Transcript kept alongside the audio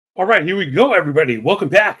All right, here we go, everybody. Welcome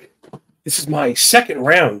back. This is my second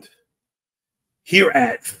round here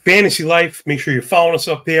at Fantasy Life. Make sure you're following us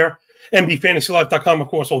up there. MBFantasyLife.com, of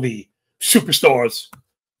course, all the superstars.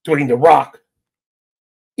 Dwayne The Rock,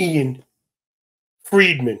 Ian,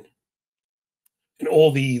 Friedman, and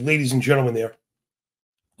all the ladies and gentlemen there.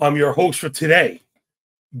 I'm your host for today,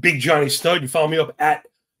 Big Johnny Stud. You follow me up at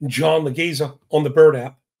John Laghezza on the Bird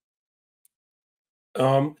app.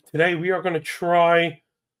 Today we are going to try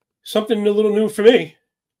something a little new for me.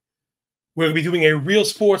 We're going to be doing a real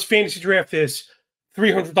sports fantasy draft. This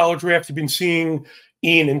 $300 draft you've been seeing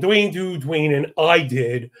Ian and Dwayne do, Dwayne and I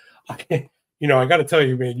did. I got to tell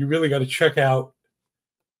you, man, you really got to check out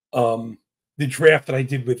the draft that I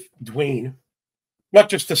did with Dwayne. Not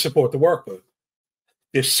just to support the work, but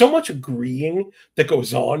there's so much agreeing that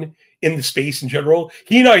goes on in the space in general.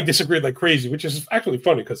 He and I disagreed like crazy, which is actually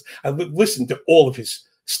funny because I listened to all of his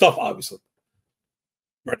stuff, obviously.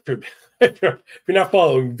 But if you're not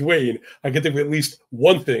following Dwayne, I can think of at least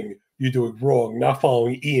one thing you're doing wrong. Not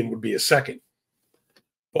following Ian would be a second.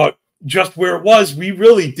 But just where it was, we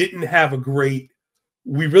really didn't have a great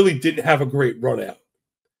run out.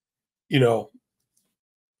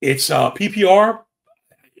 It's PPR.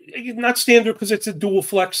 Not standard because it's a dual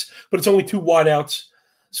flex, but it's only 2 wideouts.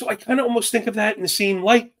 So I kind of almost think of that in the same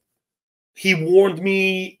light. He warned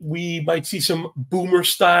me we might see some boomer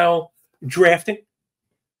style drafting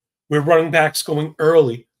where running backs going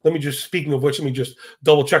early. Speaking of which, let me just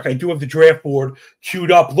double check. I do have the draft board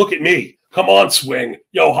queued up. Look at me. Come on, swing.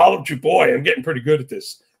 Yo, holler at your boy. I'm getting pretty good at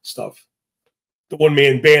this stuff. The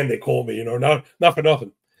one-man band, they call me, not for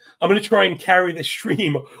nothing. I'm going to try and carry the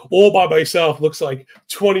stream all by myself. Looks like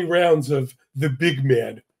 20 rounds of the big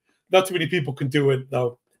man. Not too many people can do it.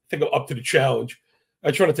 Now, I think I'm up to the challenge.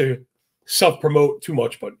 I try not to self-promote too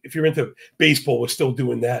much, but if you're into baseball, we're still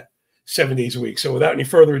doing that 7 days a week. So without any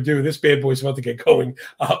further ado, this bad boy's about to get going.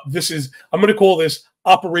 I'm going to call this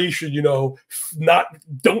Operation,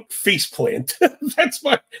 don't face plant.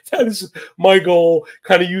 That is my goal,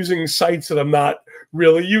 kind of using sites that I'm not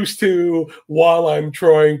really used to while I'm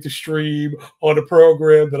trying to stream on a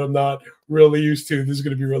program that I'm not really used to. This is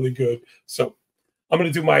going to be really good. So I'm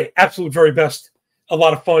going to do my absolute very best. A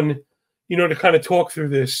lot of fun, to kind of talk through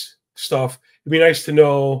this stuff. It'd be nice to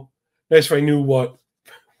know, if I knew what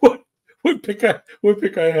pick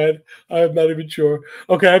I had. I'm not even sure.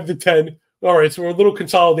 Okay, I have the 10. All right, so we're a little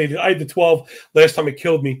consolidated. I had the 12 last time it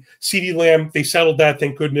killed me. CeeDee Lamb, they settled that,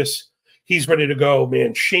 thank goodness. He's ready to go,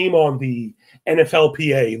 man. Shame on the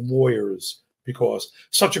NFLPA lawyers because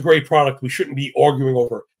such a great product. We shouldn't be arguing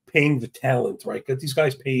over paying the talent, right? Get these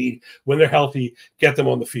guys paid when they're healthy, get them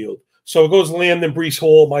on the field. So it goes Lamb, then Breece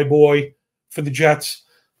Hall, my boy, for the Jets.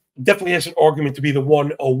 Definitely has an argument to be the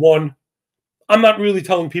 101. I'm not really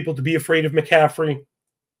telling people to be afraid of McCaffrey.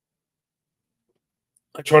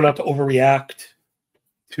 I try not to overreact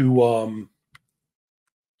to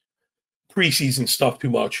preseason stuff too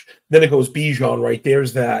much. Then it goes Bijan, right?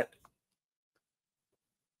 There's that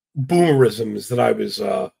boomerisms that I was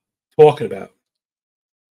talking about.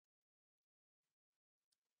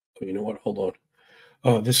 Oh, you know what? Hold on.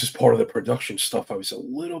 Oh, this is part of the production stuff I was a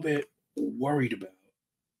little bit worried about.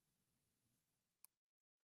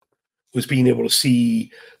 Was being able to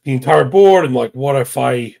see the entire board and like, what if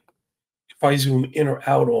I zoom in or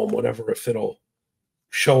out on whatever, if it'll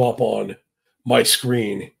show up on my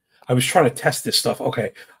screen. I was trying to test this stuff.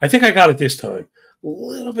 Okay, I think I got it this time. A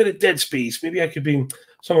little bit of dead space. Maybe I could be,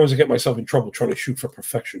 sometimes I get myself in trouble trying to shoot for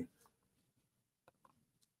perfection.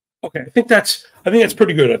 Okay, I think that's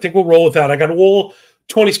pretty good. I think we'll roll with that. I got all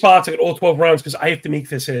 20 spots. I got all 12 rounds because I have to make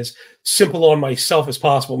this as simple on myself as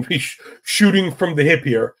possible. I'm shooting from the hip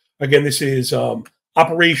here. Again, this is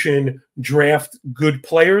Operation Draft Good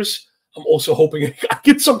Players. I'm also hoping I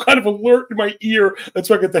get some kind of alert in my ear. That's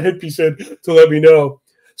why I get the headpiece in to let me know.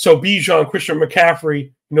 So Bijan, Christian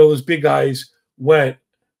McCaffrey, those big guys went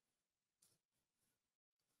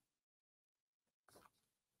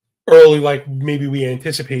early like maybe we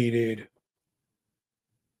anticipated.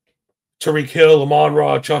 Tyreek Hill,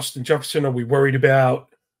 Amon-Ra, Justin Jefferson, are we worried about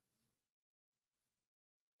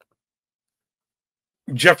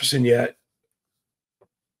Jefferson yet?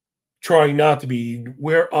 Trying not to be.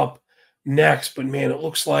 We're up next, but man, it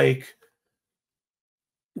looks like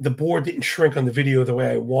the board didn't shrink on the video the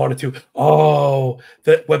way I wanted to. Oh,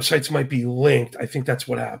 the websites might be linked. I think that's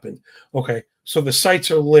what happened. Okay, so the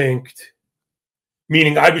sites are linked,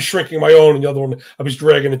 meaning I was shrinking my own, and the other one, I was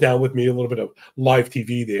dragging it down with me. A little bit of live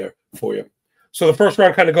TV there for you. So the first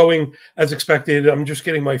round kind of going as expected. I'm just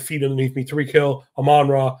getting my feet underneath me. Tyreek Hill,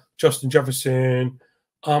 Amon-Ra, Justin Jefferson.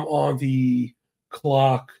 I'm on the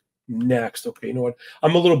clock next? Okay, you know what?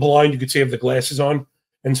 I'm a little blind. You could see I have the glasses on.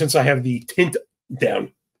 And since I have the tint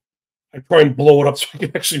down, I try and blow it up so I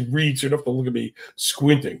can actually read, so you don't have to look at me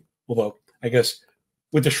squinting. Although, I guess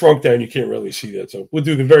with the shrunk down, you can't really see that. So we'll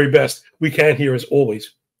do the very best we can here, as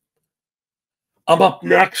always. I'm up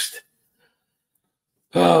next.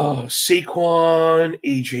 Oh, Saquon,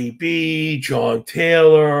 AJB, John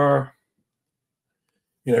Taylor.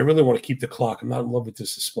 I really want to keep the clock. I'm not in love with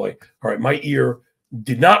this display. All right, my ear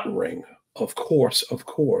did not ring. Of course, of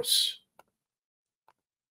course.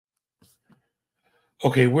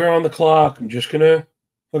 Okay, we're on the clock. I'm just going to,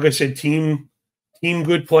 like I said, team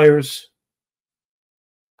good players.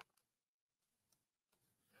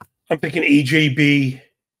 I'm picking AJB.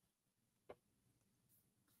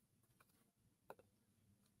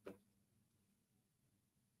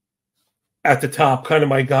 At the top, kind of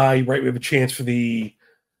my guy, right? We have a chance for the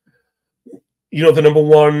number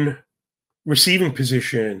one receiving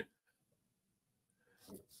position.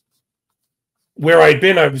 Where I'd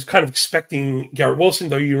been, I was kind of expecting Garrett Wilson,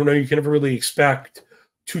 though you can never really expect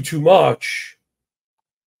too much.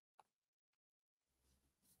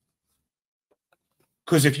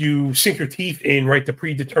 Because if you sink your teeth in, right, the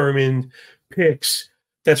predetermined picks,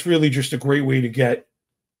 that's really just a great way to get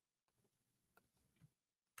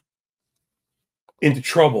into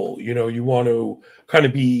trouble. You want to kind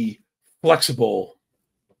of be flexible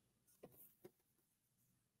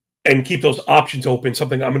and keep those options open,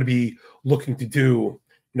 something I'm going to be looking to do.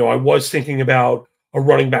 I was thinking about a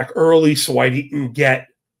running back early so I didn't get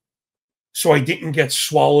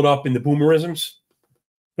swallowed up in the boomerisms.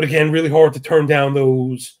 But again, really hard to turn down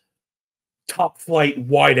those top flight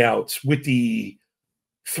wideouts with the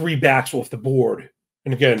 3 backs off the board.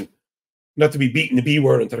 And again, not to be beating the B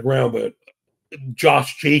word into the ground, but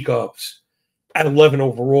Josh Jacobs at 11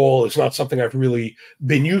 overall is not something I've really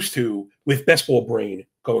been used to with best ball brain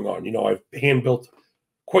going on. I've hand-built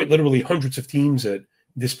quite literally hundreds of teams at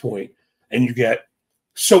this point, and you get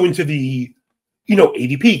so into the,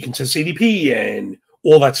 ADP, consensus ADP, and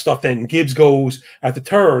all that stuff. Then Gibbs goes at the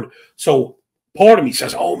turn. So part of me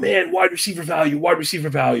says, oh, man, wide receiver value.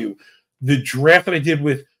 The draft that I did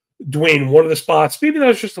with Dwayne, one of the spots, maybe that I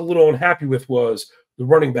was just a little unhappy with was the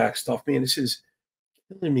running back stuff. Man, this is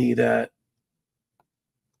telling me that,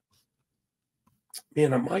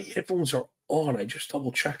 man, my headphones are on. I just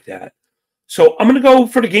double-checked that. So I'm going to go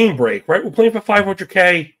for the game break, right? We're playing for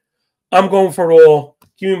 $500K. I'm going for it all.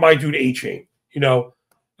 Give me my dude A-Chain. Again,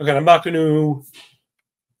 I'm not going to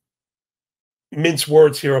mince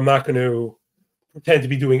words here. I'm not going to pretend to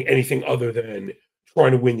be doing anything other than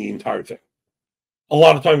trying to win the entire thing. A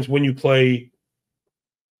lot of times when you play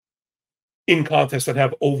in contests that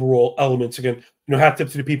have overall elements, again, hat tip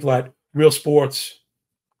to the people at Real Sports,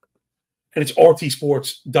 and it's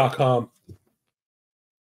rtsports.com.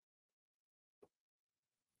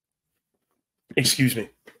 Excuse me.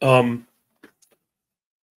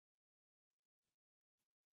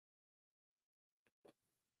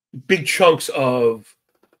 Big chunks of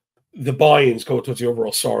the buy-ins go towards the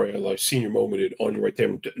overall. Sorry, I senior momented on you right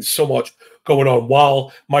there. There's so much going on.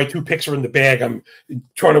 While my 2 picks are in the bag, I'm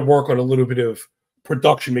trying to work on a little bit of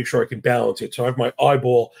production, make sure I can balance it. So I have my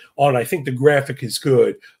eyeball on. I think the graphic is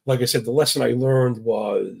good. Like I said, the lesson I learned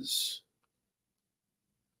was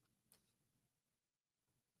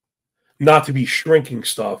not to be shrinking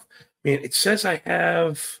stuff. Man, it says I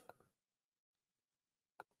have...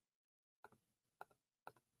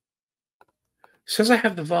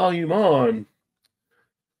 the volume on.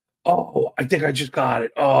 Oh, I think I just got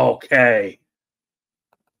it. Oh, okay.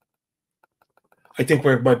 I think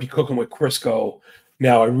we might be cooking with Crisco.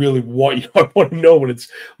 Now I really want I want to know when it's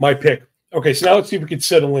my pick. Okay, so now let's see if we can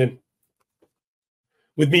settle in.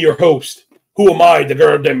 With me, your host. Who am I? The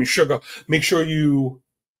goddamn sugar. Make sure you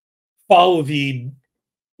follow the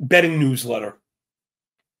betting newsletter.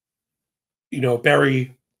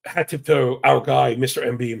 Barry hat tip to our guy, Mr.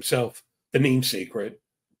 MB himself, the namesake, right?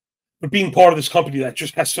 But being part of this company that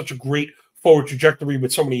just has such a great forward trajectory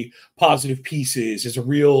with so many positive pieces is a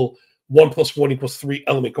real 1 + 1 = 3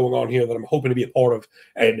 element going on here that I'm hoping to be a part of.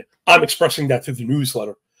 And I'm expressing that through the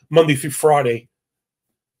newsletter, Monday through Friday.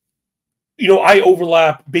 I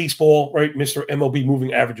overlap baseball, right? Mr. MLB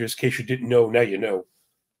moving averages, in case you didn't know, now you know.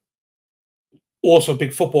 Also a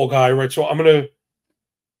big football guy, right? So I'm going to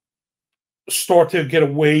start to get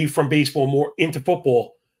away from baseball, more into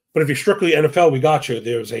football. But if you're strictly NFL, we got you.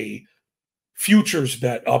 There's a futures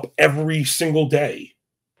bet up every single day,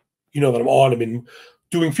 that I'm on. I've been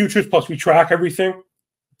doing futures, plus we track everything.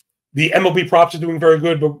 The MLB props are doing very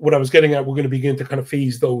good, but what I was getting at, we're going to begin to kind of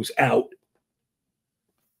phase those out.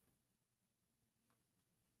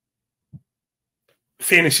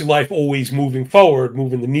 Fantasy Life always moving forward,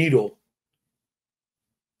 moving the needle,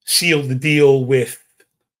 sealed the deal with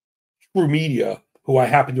True Media, who I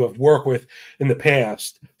happen to have worked with in the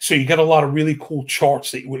past. So you get a lot of really cool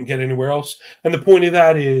charts that you wouldn't get anywhere else. And the point of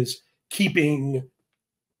that is keeping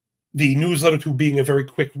the newsletter to being a very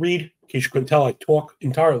quick read. In case you couldn't tell, I talk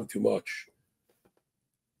entirely too much.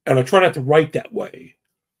 And I try not to write that way.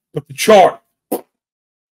 But the chart,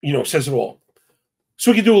 says it all.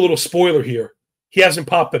 So we can do a little spoiler here. He hasn't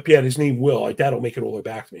popped up yet. His name will. I doubt he'll make it all the way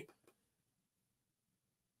back to me.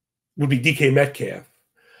 Would be DK Metcalf.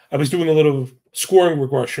 I was doing a little scoring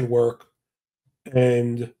regression work,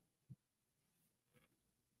 and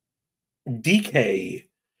DK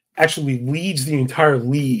actually leads the entire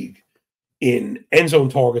league in end zone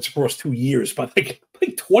targets across 2 years by like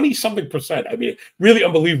 20-something%. I mean, really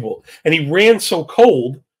unbelievable. And he ran so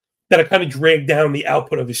cold that it kind of dragged down the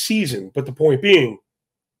output of his season. But the point being,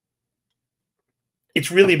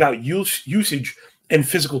 it's really about usage and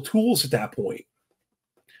physical tools at that point.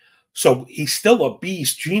 So he's still a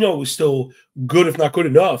beast. Geno is still good, if not good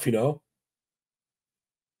enough,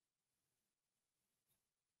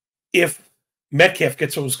 If Metcalf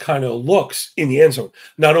gets those kind of looks in the end zone,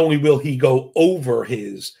 not only will he go over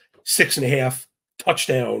his 6.5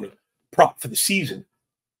 touchdown prop for the season,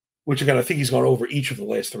 which again, I think he's gone over each of the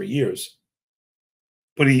last 3 years,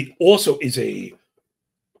 but he also is a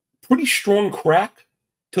pretty strong crack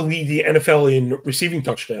to lead the NFL in receiving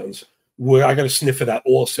touchdowns, where I got a sniff of that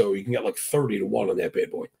also. You can get like 30-1 on that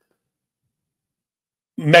bad boy.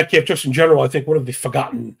 Metcalf, just in general, I think one of the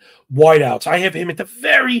forgotten wideouts. I have him at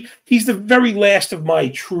he's the very last of my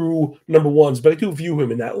true number ones, but I do view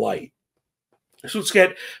him in that light. So let's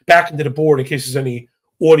get back into the board in case there's any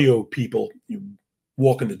audio people, you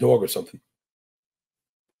walking the dog or something.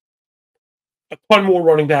 A ton more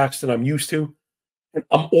running backs than I'm used to, and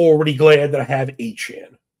I'm already glad that I have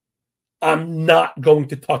Achane. I'm not going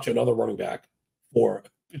to touch another running back for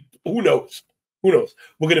who knows. Who knows?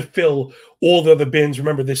 We're going to fill all the other bins.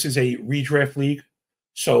 Remember, this is a redraft league,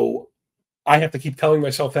 so I have to keep telling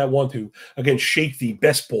myself that to, again, shake the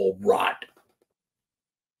best ball rot.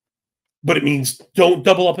 But it means don't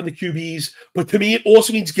double up on the QBs. But to me, it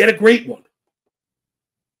also means get a great one.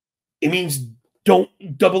 It means don't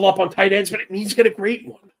double up on tight ends, but it means get a great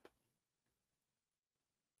one.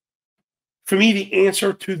 For me, the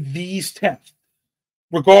answer to these tests,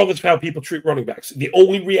 regardless of how people treat running backs, the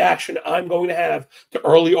only reaction I'm going to have to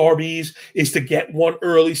early RBs is to get one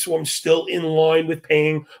early so I'm still in line with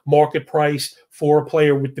paying market price for a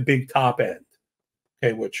player with the big top end.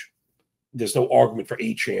 Okay, which there's no argument for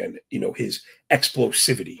Achane, his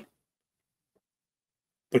explosivity.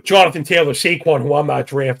 But Jonathan Taylor, Saquon, who I'm not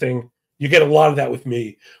drafting, you get a lot of that with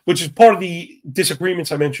me, which is part of the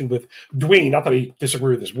disagreements I mentioned with Dwayne. Not that I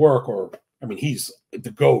disagree with his work he's the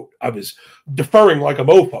GOAT. I was deferring like a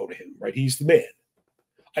mofo to him, right? He's the man.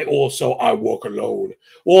 I work alone.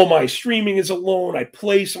 All my streaming is alone. I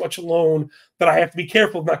play so much alone that I have to be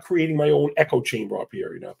careful of not creating my own echo chamber up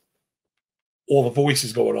here, All the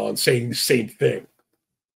voices going on saying the same thing.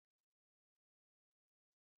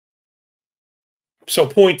 So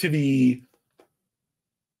point to the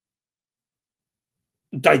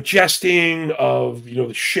digesting of,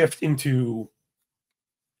 the shift into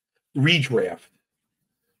redraft.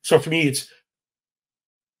 So for me, it's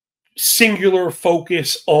singular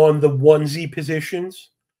focus on the onesie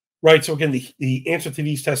positions, right? So again, the answer to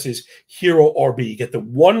these tests is hero RB. Get the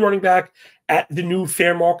one running back at the new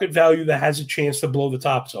fair market value that has a chance to blow the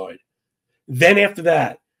top side. Then after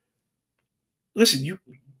that, listen, you're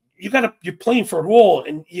playing for it all,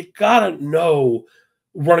 and you gotta know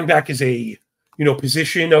running back is a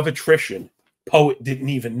position of attrition. Poet didn't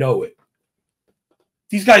even know it.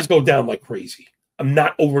 These guys go down like crazy. I'm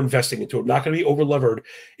not over-investing into it. I'm not going to be over-levered,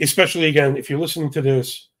 especially, again, if you're listening to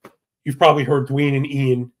this, you've probably heard Dwayne and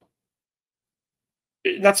Ian,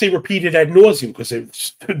 not say repeated ad nauseum, because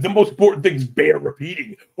the most important thing is bear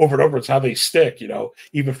repeating over and over. It's how they stick,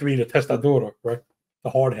 even for me to test that daughter, right? The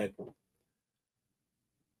hard head.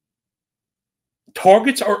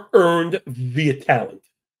 Targets are earned via talent,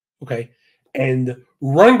 okay? And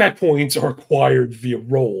running back points are acquired via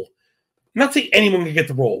role. I'm not saying anyone can get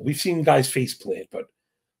the role. We've seen guys face plant, but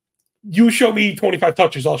you show me 25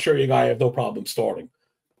 touches, I'll show you a guy I have no problem starting.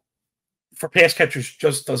 For pass catchers,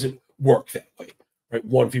 just doesn't work that way, right?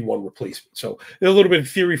 1v1 replacement. So there's a little bit of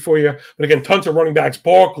theory for you. But again, tons of running backs.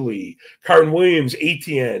 Barkley, Kyren Williams,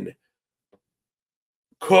 Etienne,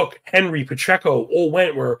 Cook, Henry, Pacheco all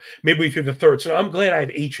went where maybe through the third. So I'm glad I have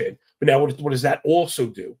Achane. But now what does that also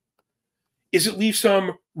do? Is it leave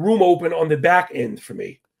some room open on the back end for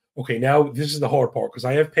me? Okay, now this is the hard part because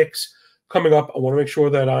I have picks coming up. I want to make sure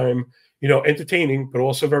that I'm, entertaining, but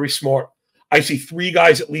also very smart. I see 3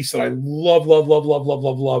 guys at least that I love, love, love, love, love,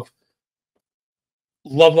 love, love.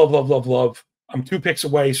 Love, love, love, love, love. I'm 2 picks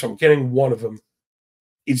away, so I'm getting one of them.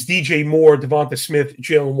 It's DJ Moore, Devonta Smith,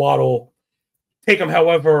 Jalen Waddle. Take them,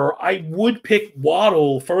 however. I would pick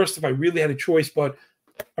Waddle first if I really had a choice, but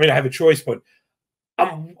I have a choice, but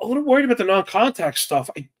I'm a little worried about the non-contact stuff.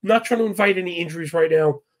 I'm not trying to invite any injuries right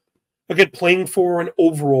now. Again, playing for an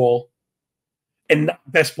overall and not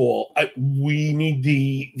best ball. We need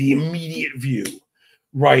the immediate view,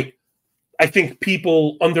 right? I think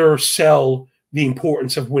people undersell the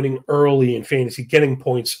importance of winning early in fantasy, getting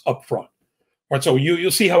points up front. Right, so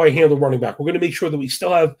you'll see how I handle running back. We're going to make sure that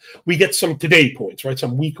we get some today points, right?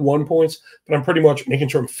 Some week 1 points, but I'm pretty much making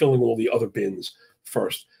sure I'm filling all the other bins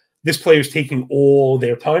first. This player is taking all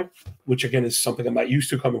their time, which again is something I'm not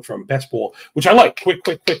used to coming from best ball, which I like.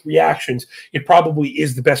 Quick reactions. It probably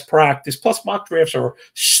is the best practice. Plus, mock drafts are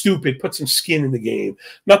stupid. Put some skin in the game.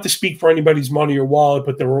 Not to speak for anybody's money or wallet,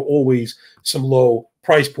 but there are always some low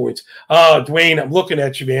price points. Dwayne, I'm looking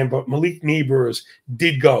at you, man, but Malik Neighbors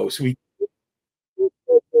did go. So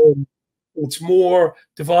it's more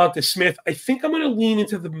Devonta Smith. I think I'm going to lean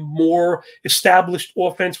into the more established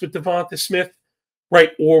offense with Devonta Smith.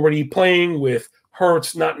 Right, already playing with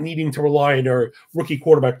Hurts, not needing to rely on our rookie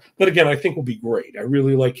quarterback. But again, I think will be great. I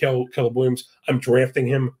really like Caleb Williams. I'm drafting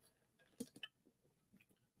him.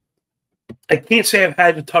 I can't say I've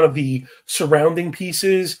had a ton of the surrounding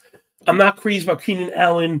pieces. I'm not crazy about Keenan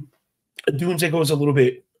Allen. Dunze goes a little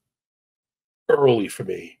bit early for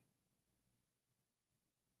me.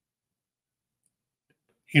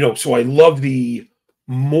 So I love the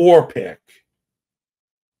Moore pick.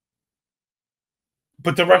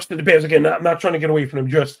 But the rest of the Bears, again, I'm not trying to get away from them.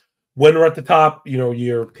 Just when we're at the top,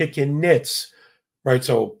 you're picking nits, right?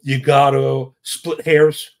 So you got to split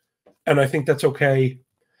hairs, and I think that's okay.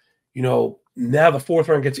 Now the 4th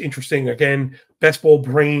round gets interesting. Again, best ball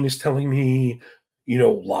brain is telling me,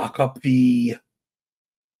 lock up the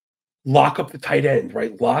tight end,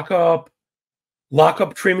 right? Lock up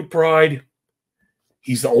Trey McBride.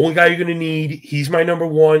 He's the only guy you're going to need. He's my number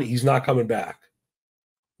 1. He's not coming back.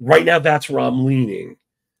 Right now, that's where I'm leaning.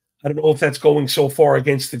 I don't know if that's going so far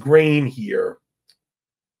against the grain here.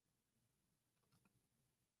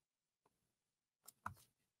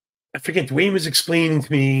 I forget, Dwayne was explaining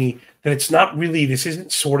to me that it's not really, this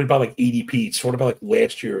isn't sorted by like ADP. It's sorted by like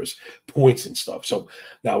last year's points and stuff. So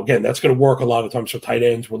now, again, that's going to work a lot of times. So tight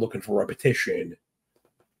ends, we're looking for repetition.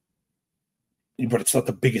 But it's not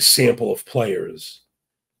the biggest sample of players.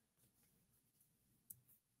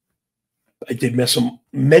 I did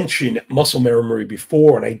mention muscle memory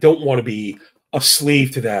before, and I don't want to be a slave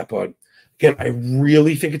to that. But again, I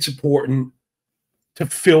really think it's important to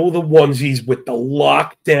fill the onesies with the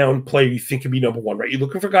lockdown player you think can be number 1, right? You're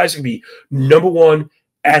looking for guys who can be number 1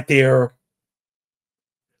 at their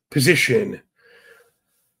position.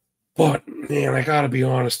 But, man, I got to be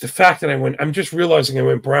honest. The fact that I'm just realizing I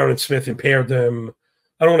went Brown and Smith and paired them.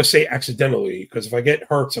 I don't want to say accidentally, because if I get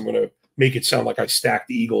Hurts, I'm going to make it sound like I stacked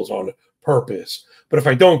the Eagles on purpose. But if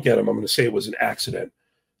I don't get him, I'm going to say it was an accident.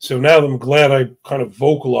 So now I'm glad I kind of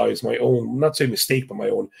vocalized my own, not say mistake, but my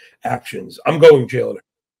own actions. I'm going Jalen.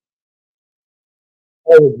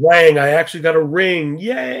 Oh, it rang. I actually got a ring.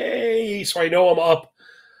 Yay! So I know I'm up.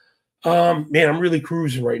 Man, I'm really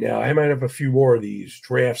cruising right now. I might have a few more of these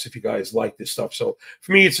drafts if you guys like this stuff. So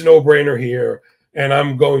for me, it's a no-brainer here. And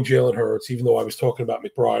I'm going Jalen Hurts, even though I was talking about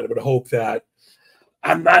McBride. I'm going to hope that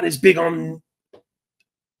I'm not as big on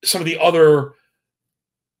some of the other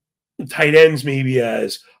tight ends maybe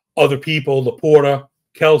as other people. Laporta,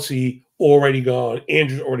 Kelsey, already gone.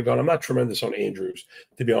 Andrews already gone. I'm not tremendous on Andrews,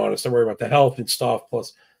 to be honest. I worry about the health and stuff.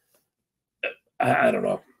 Plus, I don't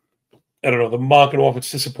know. The Monken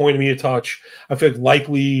offense disappointed me a touch. I feel like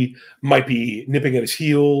likely might be nipping at his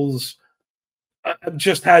heels. I've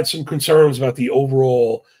just had some concerns about the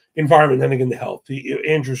overall environment and again the health.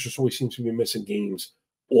 Andrews just always seems to be missing games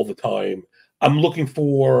all the time. I'm looking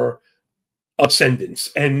for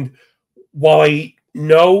ascendance. And while I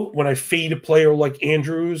know when I fade a player like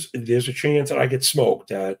Andrews, there's a chance that I get smoked.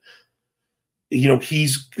 That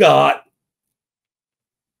he's got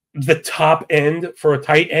the top end for a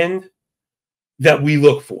tight end that we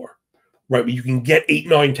look for, right? You can get 8,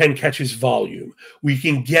 9, 10 catches volume. We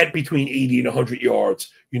can get between 80 and 100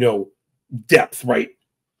 yards, depth, right?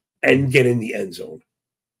 And get in the end zone.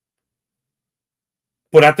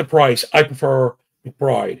 But at the price, I prefer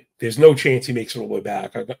McBride. There's no chance he makes it all the way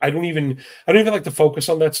back. I don't even like to focus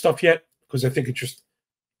on that stuff yet because I think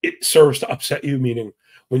it serves to upset you, meaning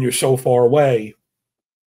when you're so far away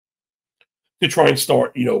to try and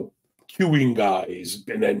start, queuing guys,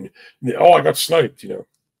 and then, oh, I got sniped,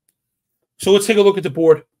 So let's take a look at the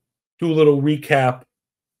board, do a little recap.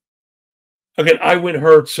 Again, I went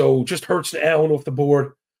Hurts, so just Hurts and Allen off the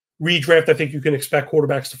board. Redraft, I think you can expect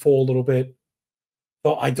quarterbacks to fall a little bit.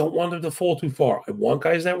 So I don't want them to fall too far. I want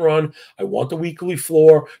guys that run. I want the weekly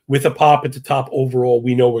floor with a pop at the top overall.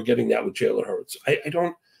 We know we're getting that with Jalen Hurts. I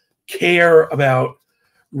don't care about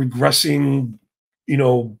regressing,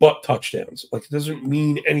 butt touchdowns. Like, it doesn't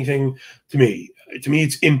mean anything to me. To me,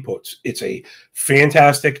 it's inputs. It's a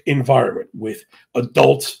fantastic environment with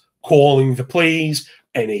adults calling the plays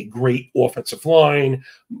and a great offensive line,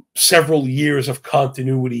 several years of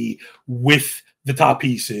continuity with the top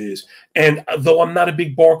pieces. And though I'm not a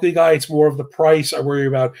big Barkley guy, it's more of the price. I worry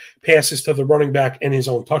about passes to the running back and his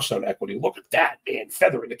own touchdown equity. Look at that, man.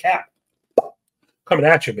 Feather in the cap. Coming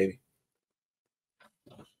at you, baby.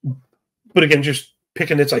 But again, just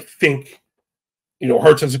picking this, I think,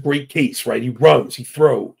 Hurts has a great case, right? He runs, he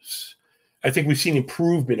throws. I think we've seen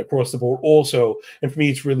improvement across the board also. And for me,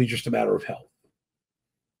 it's really just a matter of health.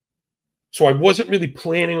 So I wasn't really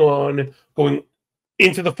planning on going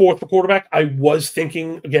into the fourth for quarterback. I was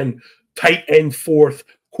thinking, again, tight end fourth.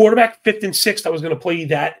 Quarterback fifth and sixth, I was going to play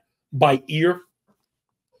that by ear.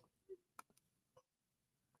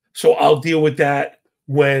 So I'll deal with that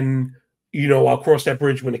when, I'll cross that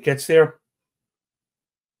bridge when it gets there.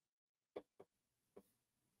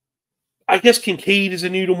 I guess Kincaid is a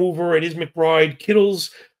needle mover. It is McBride.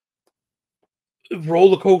 Kittle's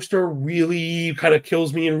roller coaster really kind of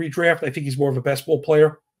kills me in redraft. I think he's more of a best ball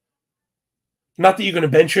player. Not that you're going to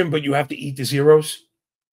bench him, but you have to eat the zeros.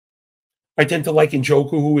 I tend to like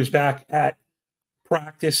Njoku, who is back at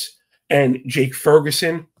practice, and Jake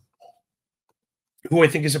Ferguson, who I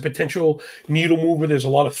think is a potential needle mover. There's a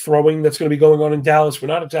lot of throwing that's going to be going on in Dallas. We're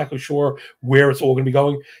not exactly sure where it's all going to be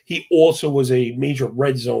going. He also was a major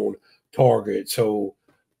red zone target. So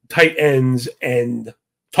tight ends and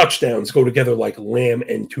touchdowns go together like lamb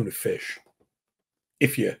and tuna fish.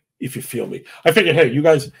 If you feel me. I figured, hey, you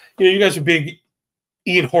guys are big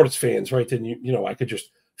Ian Hortz fans, right? Then I could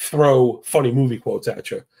just throw funny movie quotes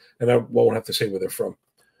at you, and I won't have to say where they're from.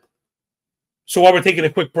 So while we're taking a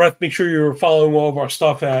quick breath, make sure you're following all of our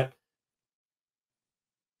stuff at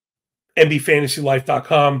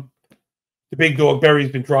mbfantasylife.com. The big dog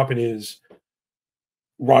Barry's been dropping his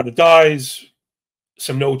Rod or Dies,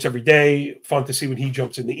 some notes every day. Fun to see when he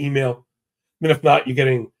jumps in the email. And if not, you're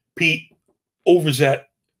getting Pete Overzet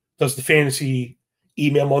does the fantasy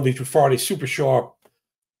email Monday through Friday, super sharp.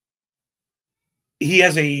 He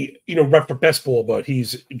has a rep for best ball, but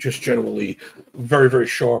he's just generally very, very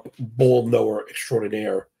sharp ball knower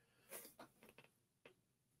extraordinaire.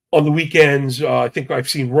 On the weekends, I think I've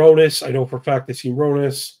seen Ronus. I know for a fact I've seen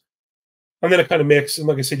Ronus. And then it kind of mix. And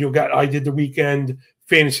like I said, I did the weekend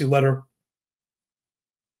fantasy letter.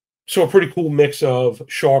 So a pretty cool mix of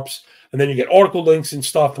sharps. And then you get article links and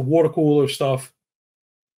stuff, the water cooler stuff.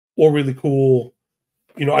 Or really cool.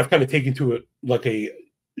 I've kind of taken to it like a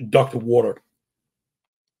duck to water.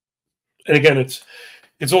 And again,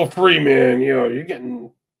 it's all free, man. You're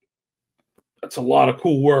getting, that's a lot of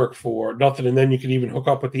cool work for nothing. And then you can even hook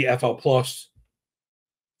up with the FL Plus,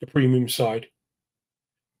 the premium side.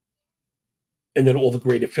 And then all the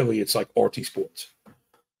great affiliates like RT Sports.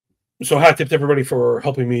 So hat tip to everybody for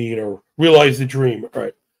helping me, realize the dream. All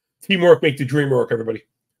right. Teamwork make the dream work, everybody.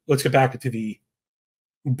 Let's get back into the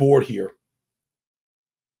board here.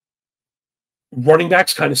 Running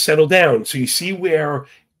backs kind of settle down. So you see where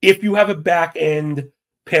if you have a back end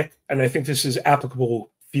pick, and I think this is applicable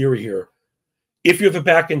theory here, if you have a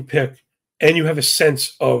back end pick and you have a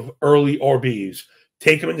sense of early RBs,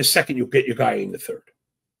 take them in the second, you'll get your guy in the third.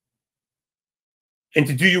 And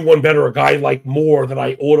to do you one better, a guy like Moore that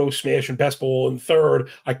I auto smash and best ball in third,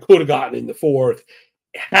 I could have gotten in the fourth.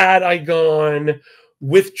 Had I gone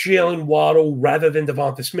with Jalen Waddle rather than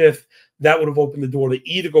Devonta Smith, that would have opened the door to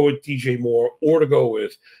either go with DJ Moore or to go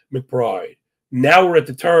with McBride. Now we're at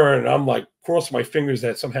the turn, and I'm like, crossing my fingers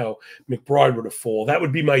that somehow McBride would have fallen. That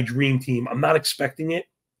would be my dream team. I'm not expecting it.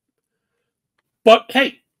 But,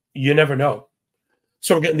 hey, you never know.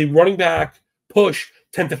 So we're getting the running back push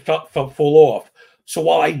tend to fall off. So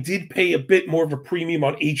while I did pay a bit more of a premium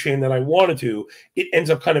on Achane than I wanted to, it ends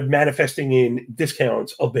up kind of manifesting in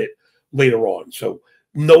discounts a bit later on. So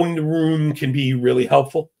knowing the room can be really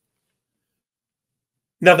helpful.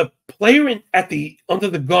 Now, the player under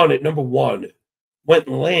the gun at number one went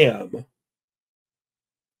Lamb,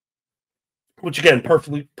 which again,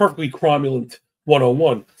 perfectly cromulent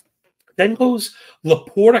 101. Then goes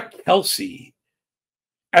Laporta Kelsey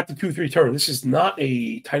at the 2-3 turn. This is not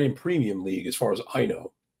a tight end premium league as far as I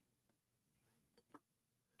know.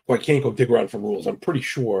 So I can't go dig around for rules. I'm pretty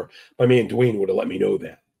sure my man Dwayne would have let me know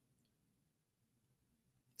that.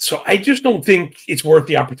 So I just don't think it's worth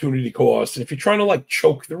the opportunity cost. And if you're trying to like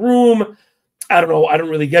choke the room, I don't know. I don't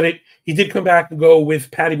really get it. He did come back and go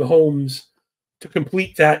with Patty Mahomes to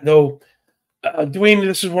complete that, though. Dwayne,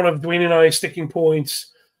 this is one of Dwayne and I's sticking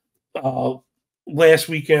points. Last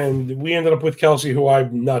weekend, we ended up with Kelsey, who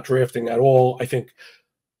I'm not drafting at all. I think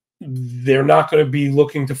they're not going to be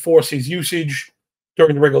looking to force his usage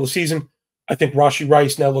during the regular season. I think Rashee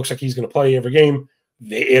Rice now looks like he's going to play every game.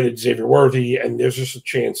 They added Xavier Worthy, and there's just a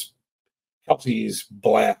chance Kelsey's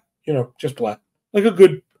blah, just blah. Like a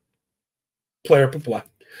good player, but blah.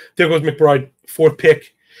 There goes McBride, 4th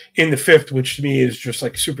pick in the 5th, which to me is just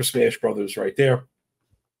like Super Smash Brothers right there.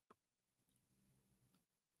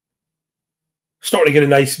 Starting to get a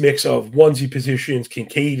nice mix of onesie positions.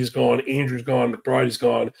 Kincaid is gone, Andrew's gone, McBride is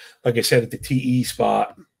gone, like I said, at the TE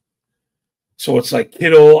spot. So it's like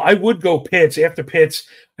Kittle. I would go Pitts. After Pitts,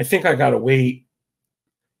 I think I got to wait.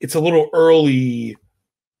 It's a little early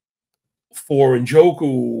for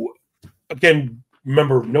Njoku. Again,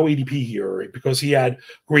 remember, no ADP here, right? Because he had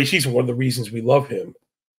great season. One of the reasons we love him.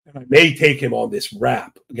 And I may take him on this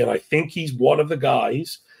wrap. Again, I think he's one of the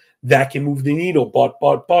guys that can move the needle,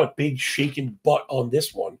 but big shaking butt on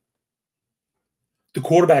this one. The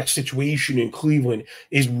quarterback situation in Cleveland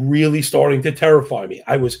is really starting to terrify me.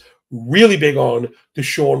 I was really big on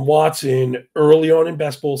Deshaun Watson early on in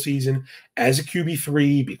best ball season as a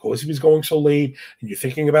QB3 because he was going so late, and you're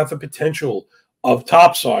thinking about the potential of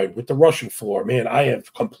topside with the rushing floor. Man, I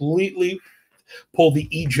have completely pulled the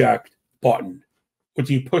eject button. What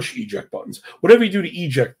do you push eject buttons? Whatever you do to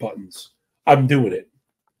eject buttons, I'm doing it.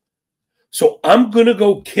 So I'm going to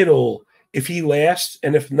go Kittle if he lasts,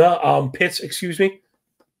 and if not, Pitts, excuse me,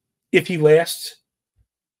 if he lasts.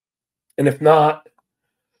 And if not,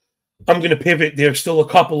 I'm going to pivot. There's still a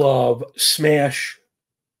couple of smash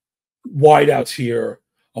wideouts here.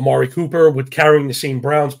 Amari Cooper with carrying the same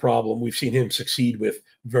Browns problem. We've seen him succeed with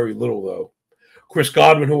very little, though. Chris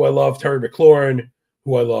Godwin, who I love. Terry McLaurin,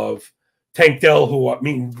 who I love. Tank Dell, who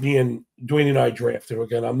me and Dwayne and I drafted.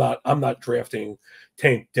 Again, I'm not drafting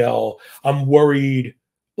Tank Dell. I'm worried.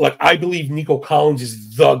 Like, I believe Nico Collins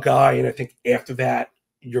is the guy, and I think after that,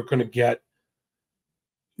 you're going to get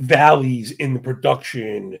valleys in the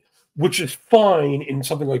production, which is fine in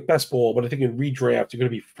something like best ball, but I think in redraft, you're going to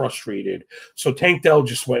be frustrated. So Tank Dell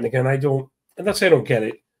just went. Again, I'm not saying I don't get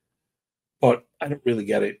it, but I don't really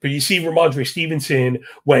get it. But you see Ramondre Stevenson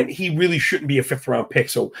when he really shouldn't be a 5th-round pick.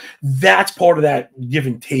 So that's part of that give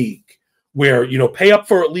and take where, pay up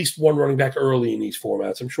for at least one running back early in these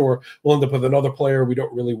formats. I'm sure we'll end up with another player we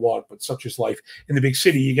don't really want, but such is life in the big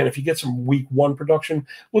city. Again, if you get some week 1 production,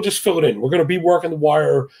 we'll just fill it in. We're going to be working the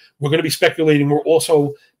wire. We're going to be speculating. We're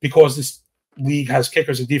also, because this league has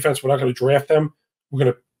kickers and defense, we're not going to draft them. We're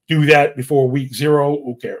going to do that before week 0.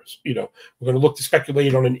 Who cares? We're going to look to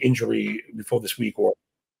speculate on an injury before this week. Or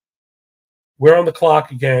we're on the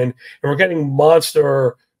clock again, and we're getting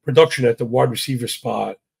monster production at the wide receiver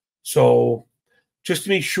spot. So just to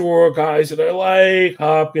make sure, guys, that I like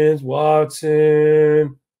Hopkins,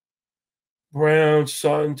 Watson, Brown,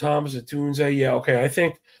 Sutton, Thomas, Atunze. Yeah, okay. I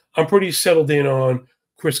think I'm pretty settled in on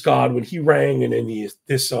Chris Godwin. He rang, and then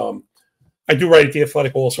this. I do write at The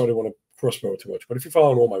Athletic also. I don't want to cross promote too much, but if you're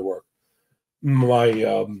following all my work, my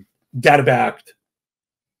data-backed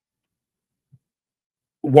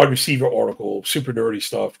wide receiver article, super nerdy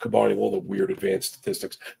stuff, combining all the weird advanced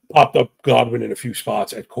statistics, popped up Godwin in a few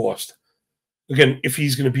spots at cost. Again, if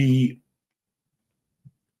he's going to be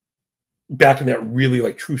back in that really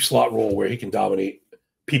like true slot role where he can dominate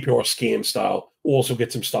PPR scam style, also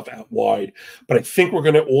get some stuff out wide. But I think we're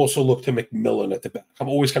going to also look to McMillan at the back. I'm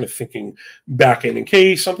always kind of thinking back in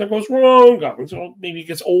case something goes wrong. Godwin maybe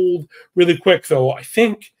gets old really quick, though. I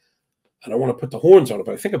think, I don't want to put the horns on it,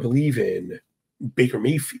 but I believe in Baker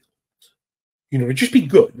Mayfield. To just be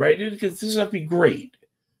good, right? It doesn't have to be great.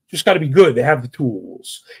 Just got to be good. They have the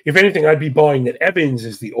tools. If anything, I'd be buying that Evans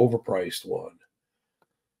is the overpriced one.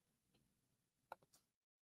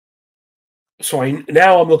 So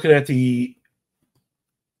now I'm looking at the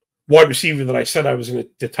wide receiver that I said I was going to,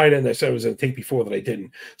 the tight end I said I was going to take before that I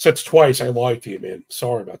didn't. So that's twice I lied to you, man.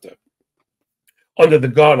 Sorry about that. Under the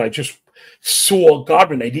gun, I just saw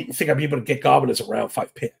Godwin. I didn't think I'd be able to get Godwin as a round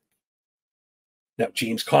 5 pick. Now,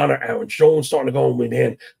 James Conner, Aaron Jones starting to go and win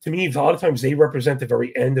in. To me, a lot of times they represent the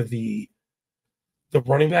very end of the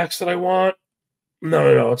running backs that I want.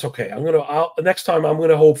 No, it's okay. Next time I'm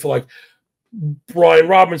gonna hope for like Brian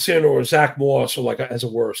Robinson or Zach Moss or like as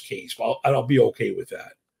a worst case. I'll be okay with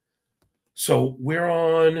that. So we're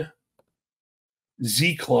on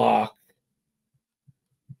Z clock.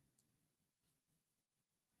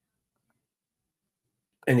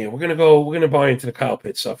 And yeah, we're gonna buy into the Kyle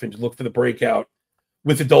Pitts stuff and look for the breakout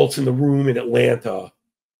with adults in the room in Atlanta.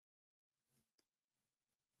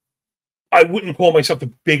 I wouldn't call myself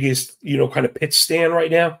the biggest, kind of Pitts stan right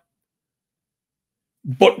now.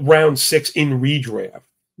 But round 6 in redraft,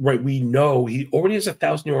 right? We know he already has a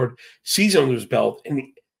 1,000-yard season under his belt, and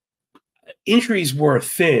injuries were a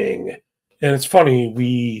thing. And it's funny,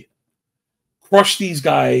 we crush these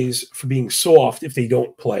guys for being soft if they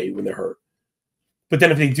don't play when they're hurt. But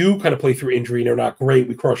then if they do kind of play through injury and they're not great,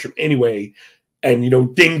 we crush them anyway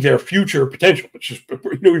and, ding their future potential, which is,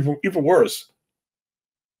 even worse.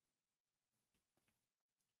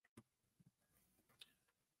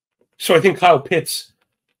 So I think Kyle Pitts,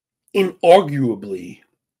 inarguably,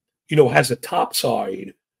 has a top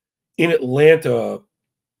side in Atlanta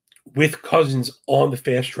with Cousins on the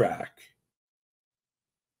fast track.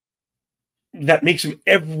 That makes him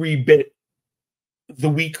every bit the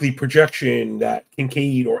weekly projection that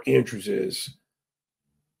Kincaid or Andrews is.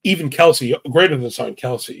 Even Kelsey, greater than signed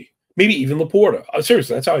Kelsey. Maybe even Laporta.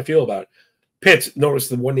 Seriously, that's how I feel about it. Pitts, notice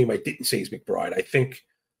the one name I didn't say is McBride. I think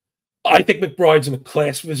McBride's in a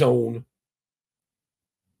class of his own.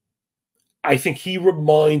 I think he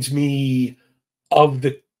reminds me of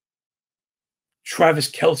the Travis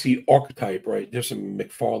Kelsey archetype, right? There's some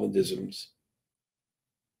McFarlandisms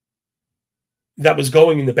that was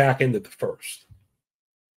going in the back end of the first.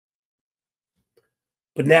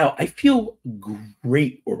 But now I feel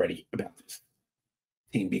great already about this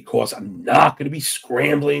team because I'm not going to be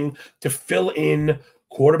scrambling to fill in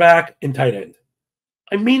quarterback and tight end.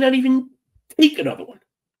 I may not even take another one.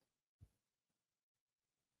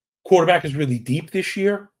 Quarterback is really deep this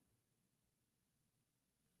year.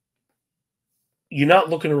 You're not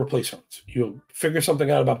looking to replace Hurts. You'll figure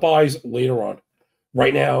something out about buys later on.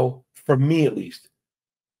 Right now, for me at least,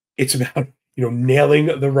 it's about nailing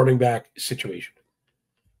the running back situation.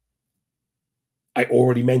 I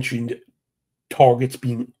already mentioned targets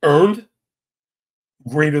being earned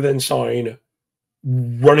greater than signed,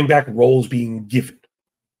 running back roles being given.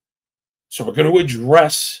 So we're going to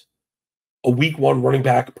address a week 1 running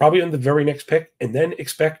back probably on the very next pick and then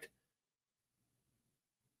expect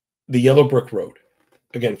the yellow brick road.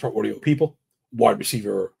 Again, for audio people, wide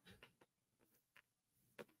receiver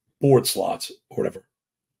board slots or whatever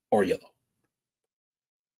are yellow.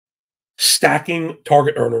 Stacking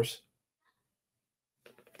target earners.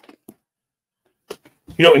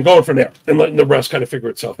 And going from there and letting the rest kind of figure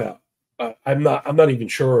itself out. I'm not even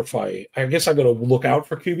sure if I guess I'm going to look out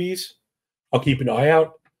for QBs. I'll keep an eye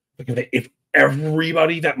out. Like if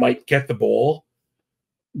everybody that might get the ball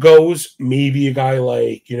goes, maybe a guy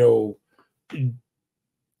like,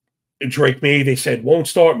 Drake May, they said won't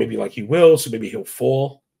start. Maybe like he will, so maybe he'll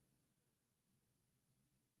fall.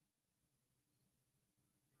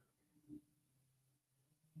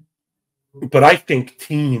 But I think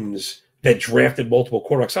teams that drafted multiple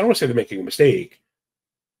quarterbacks, I don't want to say they're making a mistake.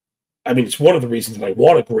 I mean, it's one of the reasons that I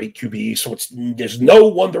want a great QB, so there's no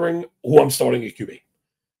wondering who I'm starting at QB.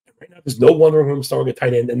 Right now, there's no wondering who I'm starting at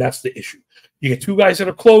tight end, and that's the issue. You get 2 guys that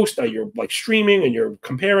are close, now you're like streaming and you're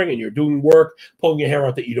comparing and you're doing work, pulling your hair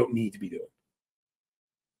out that you don't need to be doing.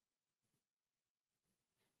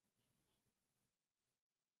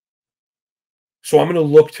 So I'm going to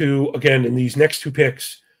look to, again, in these next 2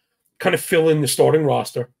 picks, kind of fill in the starting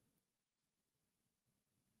roster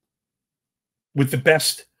with the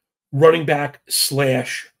best running back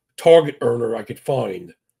 / target earner I could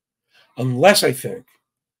find, unless I think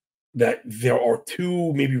that there are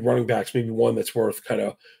 2 maybe running backs, maybe one that's worth kind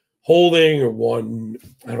of holding or one,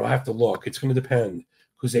 I don't have to look. It's going to depend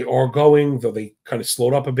because they are going, though they kind of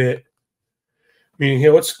slowed up a bit. Meaning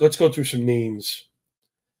here, let's go through some names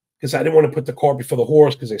because I didn't want to put the cart before the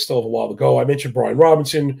horse because they still have a while to go. I mentioned Brian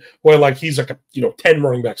Robinson, where he's like 10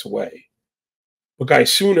 running backs away. But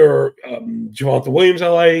guys sooner, Javonte Williams I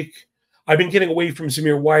like. I've been getting away from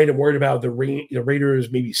Zamir White. I'm worried about the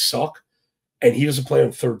Raiders maybe suck, and he doesn't play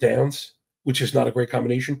on 3rd downs, which is not a great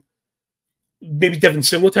combination. Maybe Devin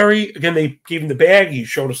Singletary. Again, they gave him the bag. He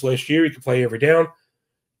showed us last year he could play every down.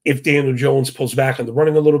 If Daniel Jones pulls back on the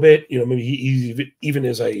running a little bit, maybe he even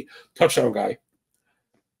is a touchdown guy.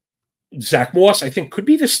 Zach Moss, I think, could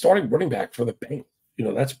be the starting running back for the Bengals.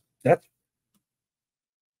 That's kind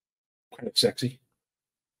of sexy.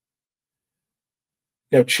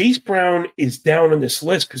 Now, Chase Brown is down on this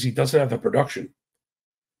list because he doesn't have the production.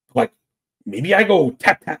 Like, maybe I go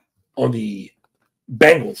tap on the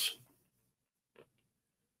Bengals.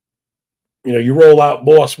 You roll out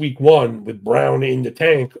Moss week 1 with Brown in the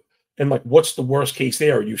tank, and what's the worst case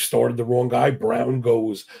there? You started the wrong guy. Brown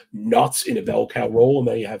goes nuts in a bell cow role, and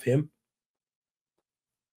now you have him.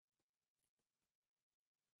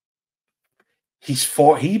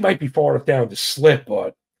 He might be far enough down to slip,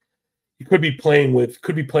 but he could be playing with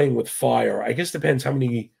fire. I guess depends how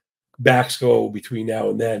many backs go between now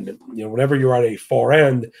and then. Whenever you're on a far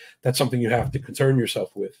end, that's something you have to concern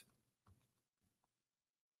yourself with.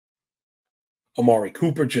 Amari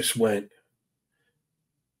Cooper just went.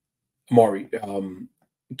 Calvin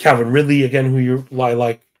Ridley again, who you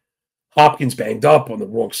like. Hopkins banged up on the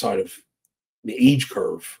wrong side of the age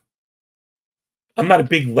curve. I'm not a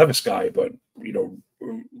big Levis guy, but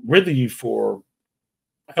Ridley, for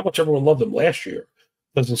how much everyone loved him last year,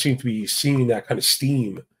 doesn't seem to be seeing that kind of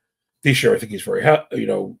steam this year. I think he's very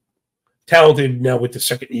talented now with the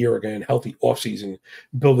second year again, healthy offseason,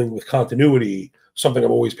 building with continuity, something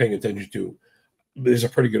I'm always paying attention to. There's a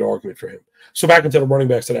pretty good argument for him. So back into the running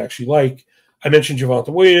backs that I actually like. I mentioned Javonte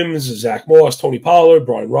Williams, Zach Moss, Tony Pollard,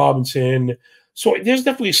 Brian Robinson. So there's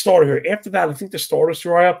definitely a starter here. After that, I think the starters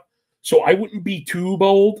dry up. So I wouldn't be too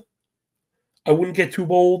bold. I wouldn't get too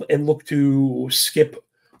bold and look to skip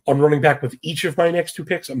on running back with each of my next two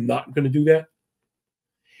picks. I'm not going to do that.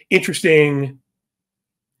 Interesting.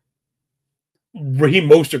 Raheem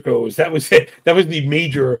Mostert goes. That was it. That was the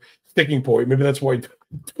major sticking point. Maybe that's why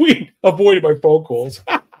we avoided my phone calls.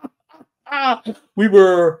 We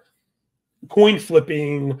were coin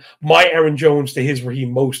flipping my Aaron Jones to his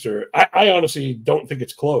Raheem Mostert. I honestly don't think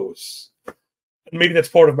it's close. Maybe that's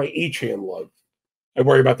part of my H-hand love. I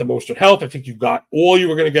worry about the Mostert health. I think you got all you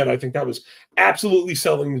were going to get. I think that was absolutely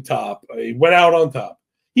selling the top. He went out on top.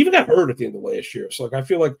 He even got hurt at the end of last year. So I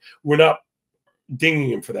feel like we're not dinging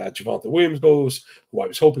him for that. Javonte Williams goes, who I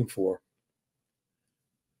was hoping for.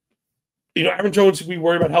 Aaron Jones, we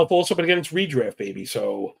worry about health also, but again, it's redraft, baby.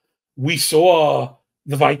 So we saw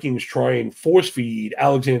the Vikings try and force feed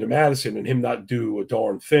Alexander Madison and him not do a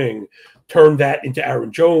darn thing, turn that into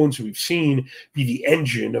Aaron Jones, who we've seen be the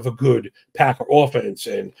engine of a good Packer offense.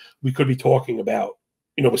 And we could be talking about,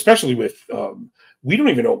 especially with, we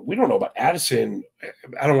don't know about Addison.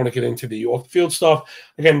 I don't want to get into the off the field stuff.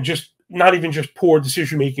 Again, not even just poor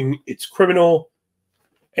decision-making, it's criminal.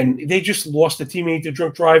 And they just lost a teammate to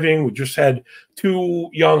drunk driving. We just had two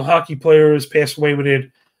young hockey players pass away with it.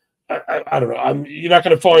 I don't know. You're not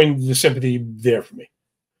going to find the sympathy there for me.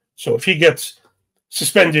 So if he gets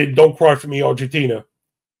suspended, don't cry for me, Argentina.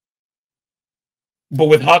 But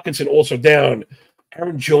with Hawkinson also down,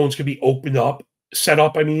 Aaron Jones could be set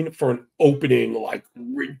up for an opening,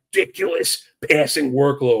 ridiculous passing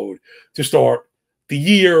workload to start the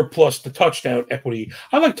year, plus the touchdown equity.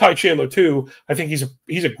 I like Ty Chandler too. I think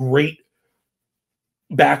he's a great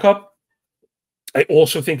backup. I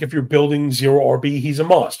also think if you're building zero RB, he's a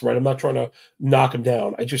must, right? I'm not trying to knock him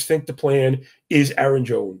down. I just think the plan is Aaron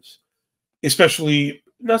Jones, especially.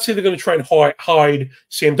 Not saying they're going to try and hide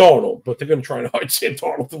Sam Darnold, but they're going to try and hide Sam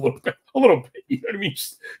Darnold a little bit. You know what I mean?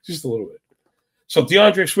 Just a little bit. So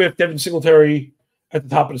DeAndre Swift, Devin Singletary at the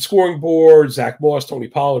top of the scoring board. Zach Moss, Tony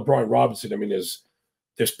Pollard, Brian Robinson. I mean,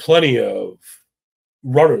 there's plenty of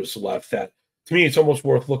runners left. That to me, it's almost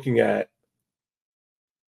worth looking at.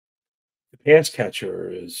 The pass catcher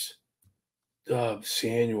is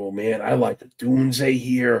Samuel, man. I like Dunze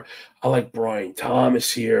here. I like Brian Thomas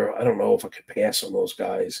here. I don't know if I could pass on those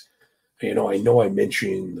guys. I know I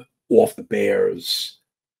mentioned off the Bears,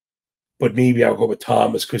 but maybe I'll go with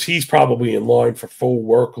Thomas because he's probably in line for full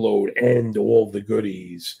workload and all the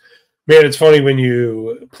goodies. Man, it's funny when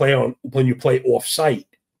you play off site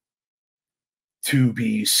to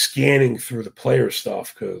be scanning through the player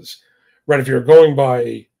stuff because, right, if you're going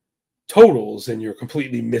by totals, then you're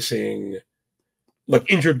completely missing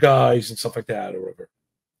injured guys and stuff like that or whatever.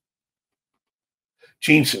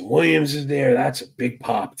 Jameson Williams is there. That's a big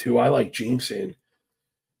pop too. I like Jameson.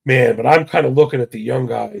 Man, but I'm kind of looking at the young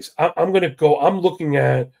guys. I'm looking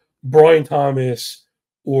at Brian Thomas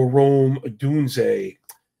or Rome Odunze.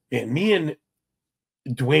 And me and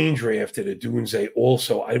Dwayne drafted Odunze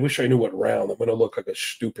also. I wish I knew what round. I'm going to look like a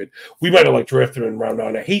stupid. We might have drafted in round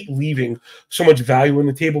 9. I hate leaving so much value on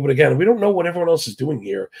the table, but again, we don't know what everyone else is doing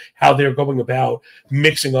here, how they're going about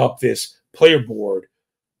mixing up this player board.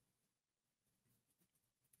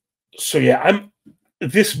 So yeah,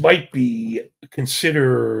 this might be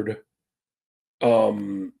considered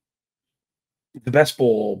the best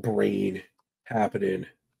ball brain happening.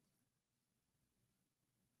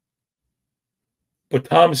 But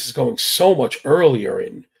Thomas is going so much earlier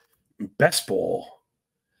in best ball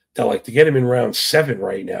that to get him in round 7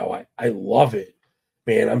 right now, I love it.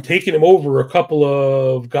 Man, I'm taking him over a couple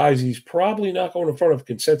of guys he's probably not going in front of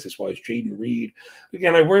consensus-wise. Jaden Reed.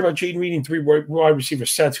 Again, I worry about Jaden Reed in 3 wide receiver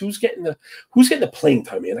sets. Who's getting the playing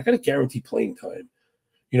time, man? I got to guarantee playing time.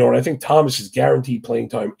 And I think Thomas is guaranteed playing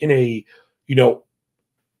time in a,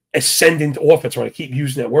 ascendant offense. Right? I keep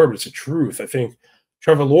using that word, but it's the truth. I think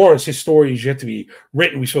Trevor Lawrence, his story is yet to be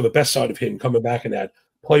written. We saw the best side of him coming back in that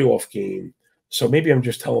playoff game. So maybe I'm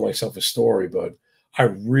just telling myself a story, but I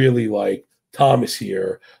really like Thomas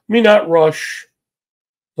here. Let me not rush.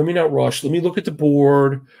 Let me look at the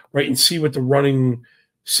board, right, and see what the running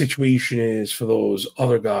situation is for those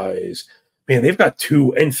other guys. Man, they've got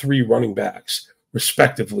 2 and 3 running backs,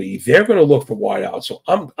 respectively. They're going to look for wideouts. So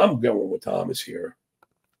I'm going with Thomas here.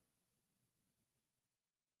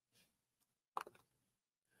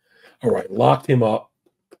 All right, locked him up.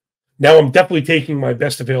 Now I'm definitely taking my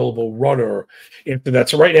best available runner after that.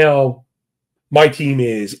 So right now, my team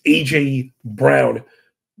is A.J. Brown,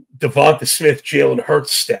 Devonta Smith, Jalen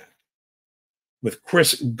Hurts stack, with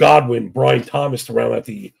Chris Godwin, Brian Thomas to round out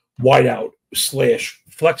the wideout /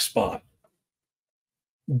 flex spot.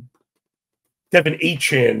 Devin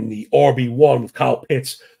Achane, the RB1 with Kyle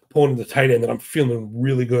Pitts pulling the tight end, and I'm feeling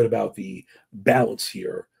really good about the balance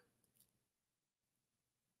here.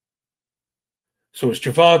 So it's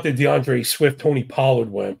Javonte, DeAndre Swift, Tony Pollard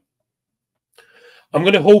went. I'm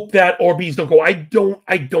going to hope that RBs don't go.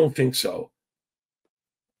 I don't think so.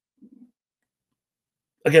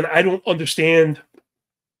 Again, I don't understand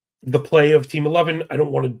the play of Team 11. I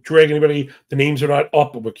don't want to drag anybody. The names are not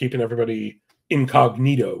up, but we're keeping everybody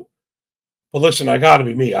incognito. But listen, I got to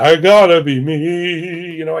be me.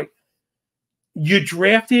 You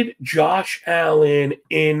drafted Josh Allen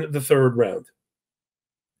in the 3rd round.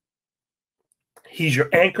 He's your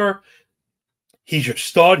anchor. He's your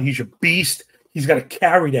stud. He's your beast. He's got to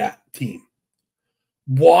carry that team.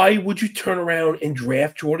 Why would you turn around and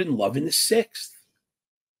draft Jordan Love in the 6th?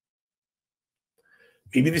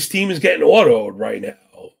 Maybe this team is getting autoed right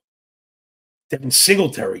now. Devin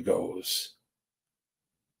Singletary goes.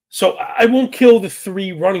 So I won't kill the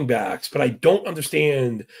 3 running backs, but I don't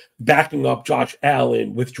understand backing up Josh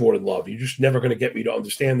Allen with Jordan Love. You're just never going to get me to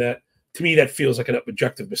understand that. To me, that feels like an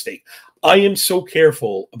objective mistake. I am so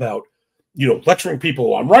careful about, lecturing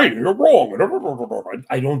people. I'm right, you're wrong.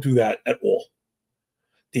 I don't do that at all.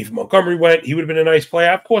 David Montgomery went. He would have been a nice play.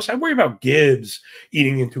 Of course, I worry about Gibbs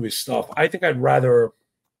eating into his stuff. I think I'd rather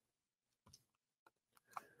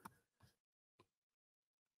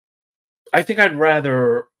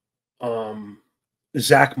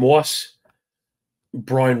Zach Moss,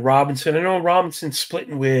 Brian Robinson. I know Robinson's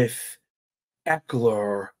splitting with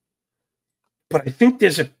Eckler, but I think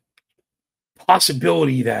there's a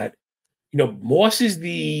possibility that, Moss is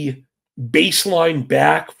the baseline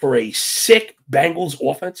back for a sick Bengals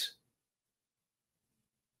offense.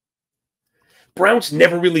 Brown's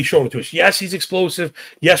never really shown it to us. Yes, he's explosive.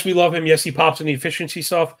 Yes, we love him. Yes, he pops in the efficiency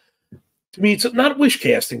stuff. To me, it's not wish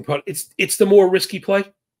casting, but it's the more risky play.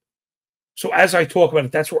 So as I talk about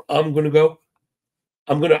it, that's where I'm going to go.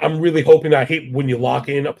 I'm really hoping. I hate when you lock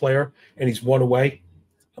in a player and he's 1 away.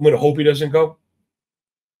 I'm going to hope he doesn't go.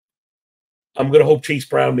 I'm going to hope Chase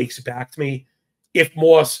Brown makes it back to me. If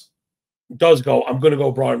Moss does go, I'm going to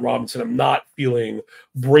go Brian Robinson. I'm not feeling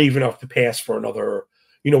brave enough to pass for another,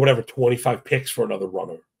 25 picks for another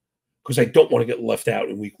runner, because I don't want to get left out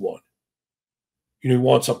in week 1. You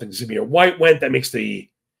want something. Zamir White went. That makes the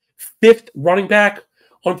 5th running back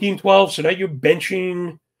on Team 12. So now you're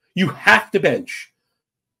benching. You have to bench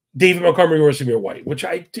David Montgomery or Zamir White, which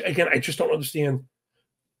I just don't understand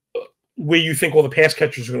where you think all the pass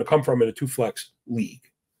catchers are going to come from in a 2-flex league.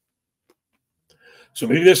 So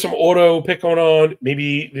maybe there's some auto pick going on.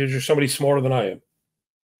 Maybe there's just somebody smarter than I am.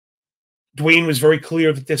 Dwayne was very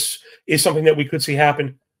clear that this is something that we could see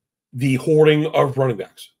happen, the hoarding of running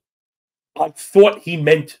backs. I thought he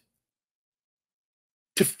meant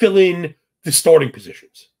to fill in the starting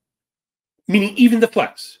positions, meaning even the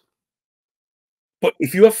flex. But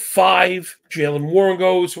if you have 5, Jalen Warren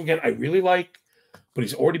goes, who again, I really like, but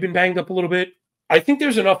he's already been banged up a little bit. I think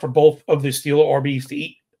there's enough for both of the Steeler RBs to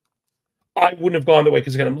eat. I wouldn't have gone that way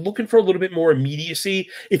because, again, I'm looking for a little bit more immediacy.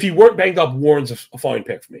 If he weren't banged up, Warren's a fine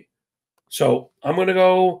pick for me. So I'm going to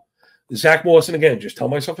go Zach Moss. And again, just tell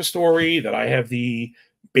myself a story that I have the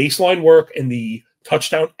baseline work and the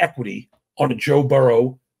touchdown equity on a Joe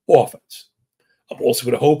Burrow offense. I'm also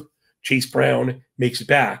going to hope Chase Brown makes it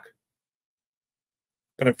back.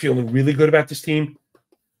 But I'm feeling really good about this team.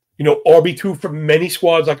 RB2 for many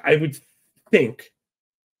squads, like I would think,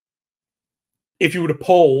 if you were to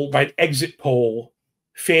poll, right, exit poll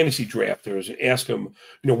fantasy drafters and ask them,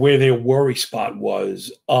 where their worry spot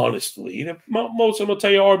was, honestly, most of them will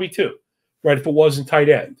tell you RB2, right, if it wasn't tight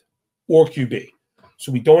end or QB.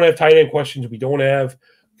 So we don't have tight end questions. We don't have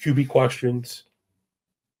QB questions.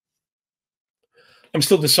 I'm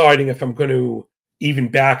still deciding if I'm going to even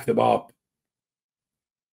back them up.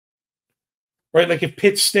 right? Like if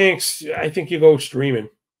Pitt stinks, I think you go streaming.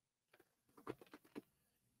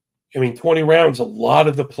 I mean, 20 rounds, a lot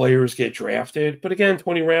of the players get drafted. But again,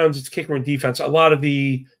 20 rounds, it's kicker and defense. A lot of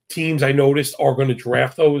the teams I noticed are going to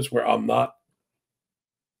draft those where I'm not.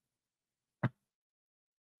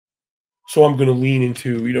 So I'm going to lean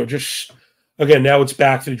into, just, again, now it's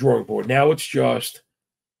back to the drawing board. Now it's just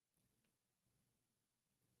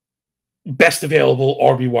best available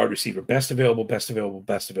RB wide receiver. Best available, best available,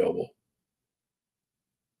 best available.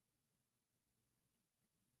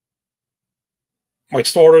 My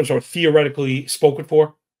starters are theoretically spoken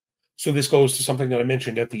for. So this goes to something that I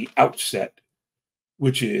mentioned at the outset,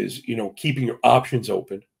 which is, keeping your options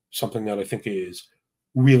open, something that I think is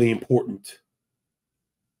really important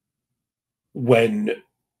when,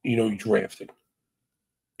 you're drafting,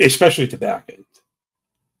 especially at the back end.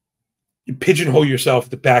 You pigeonhole yourself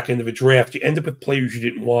at the back end of a draft, you end up with players you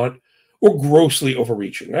didn't want or grossly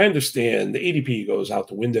overreaching. I understand the ADP goes out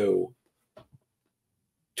the window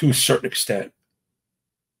to a certain extent,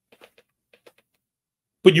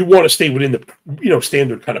 but you want to stay within the,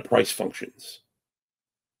 standard kind of price functions.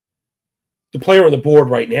 The player on the board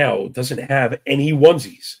right now doesn't have any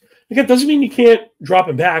onesies. Again, doesn't mean you can't drop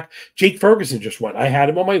him back. Jake Ferguson just went. I had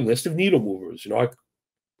him on my list of needle movers.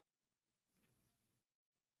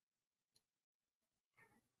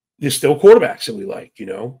 There's still quarterbacks that we like,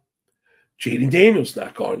 Jaden Daniels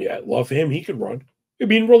not gone yet. Love him. He could run. I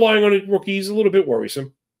mean, relying on a rookie is a little bit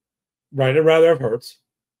worrisome. Right? I'd rather have Hurts.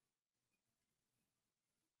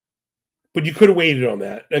 But you could have waited on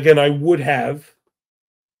that. Again, I would have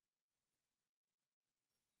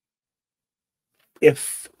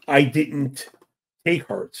if I didn't take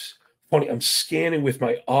Hurts. Funny, I'm scanning with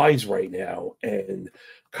my eyes right now, and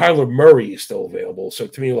Kyler Murray is still available. So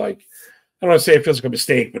to me, like, I don't want to say it feels like a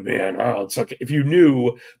mistake, but man, it's like if you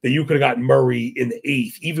knew that you could have gotten Murray in the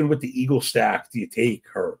 8th, even with the Eagle stack, do you take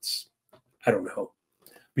Hurts? I don't know.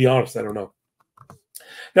 Be honest, I don't know.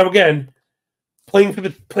 Now again, playing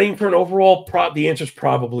for an overall prop, the answer is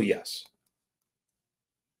probably yes.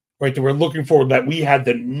 Right? That we're looking for that we had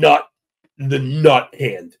the nut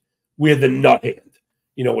hand. We had the nut hand.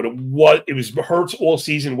 When it was Hurts all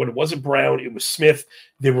season. When it wasn't Brown, it was Smith.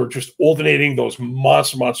 They were just alternating those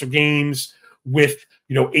monster games with,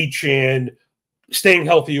 Achane staying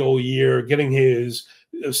healthy all year, getting his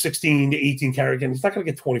 16 to 18 carry. Again, he's not going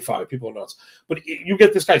to get 25. People are nuts. But you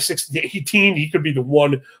get this guy 16 to 18, he could be the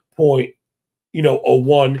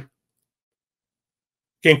 1.01.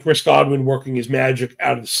 Again, Chris Godwin working his magic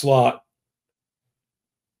out of the slot.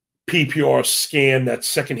 PPR scan, that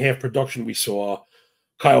second half production we saw.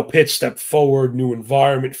 Kyle Pitts stepped forward, new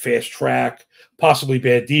environment, fast track, possibly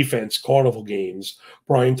bad defense, carnival games.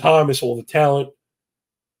 Brian Thomas, all the talent,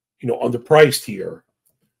 underpriced here.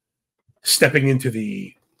 Stepping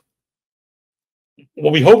into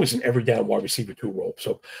what we hope is an every down wide receiver 2 role.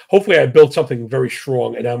 So hopefully I built something very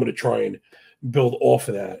strong, and I'm going to try and build off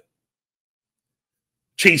of that.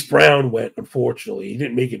 Chase Brown went, unfortunately. He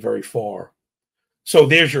didn't make it very far. So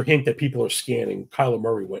there's your hint that people are scanning. Kyler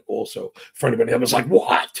Murray went also. For anybody that was like,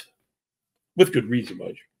 what? With good reason,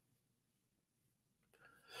 mind you.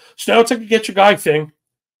 So now it's like a get your guy thing.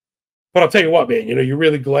 But I'll tell you what, man, you're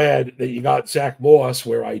really glad that you got Zach Moss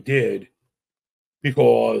where I did,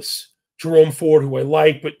 because Jerome Ford, who I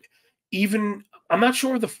like, but even I'm not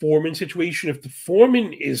sure of the Foreman situation. If the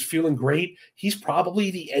Foreman is feeling great, he's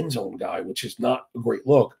probably the end zone guy, which is not a great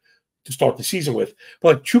look to start the season with.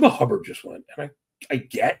 But like Chuba Hubbard just went, and I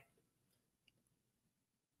get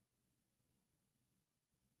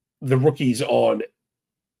the rookies on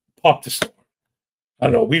pop to start. I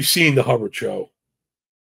don't know. We've seen the Hubbard show.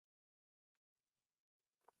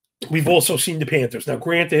 We've also seen the Panthers. Now,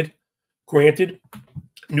 granted,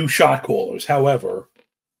 new shot callers. However,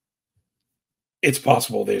 it's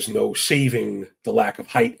possible there's no saving the lack of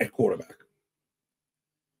height at quarterback.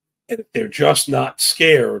 And if they're just not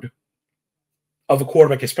scared of a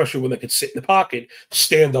quarterback, especially when they could sit in the pocket,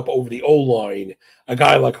 stand up over the O-line, a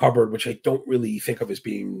guy like Hubbard, which I don't really think of as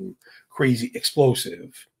being crazy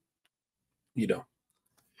explosive, you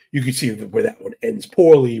can see where that one ends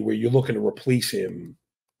poorly, where you're looking to replace him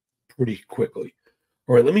pretty quickly.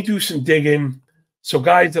 All right, let me do some digging. So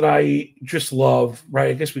guys that I just love, right?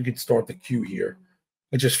 I guess we could start the queue here.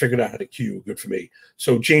 I just figured out how to queue. Good for me.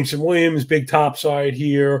 So Jameson Williams, big top side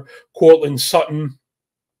here. Cortland Sutton,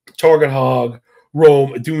 Target Hog,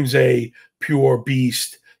 Rome, Adunze, pure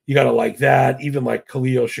beast. You got to like that. Even like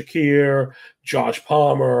Khalil Shakir, Josh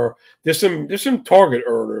Palmer. There's some target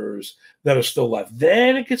earners that are still left.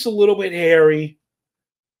 Then it gets a little bit hairy.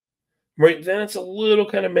 Right, then it's a little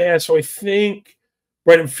kind of mad. So I think,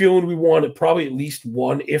 right, I'm feeling we want probably at least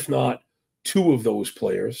one, if not two of those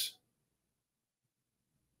players.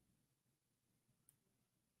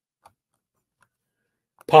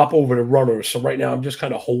 Pop over to runners. So right now I'm just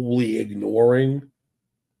kind of wholly ignoring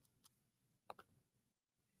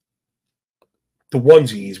the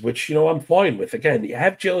onesies, which, I'm fine with. Again, you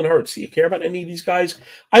have Jalen Hurts. Do you care about any of these guys?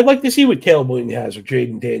 I'd like to see what Caleb Williams has or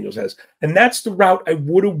Jaden Daniels has. And that's the route I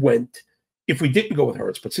would have went if we didn't go with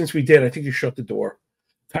Hurts. But since we did, I think you shut the door.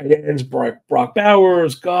 Tight ends, Brock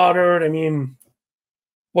Bowers, Goddard. I mean,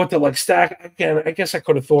 what the stack? Again, I guess I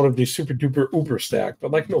could have thought of the super duper uber stack,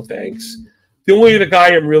 but no thanks. The only other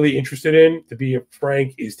guy I'm really interested in, to be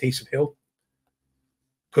frank, is Taysom Hill.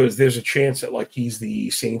 Because there's a chance that he's the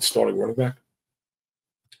Saints starting running back.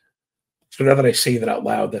 So now that I say that out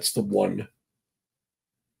loud, that's the one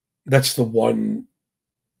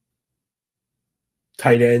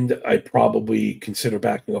tight end I probably consider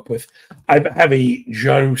backing up with. I have a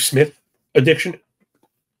Jonnu Smith addiction.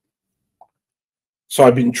 So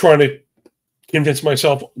I've been trying to convince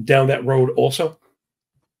myself down that road also.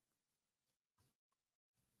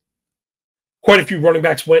 Quite a few running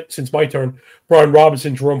backs went since my turn. Brian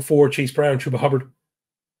Robinson, Jerome Ford, Chase Brown, Chuba Hubbard,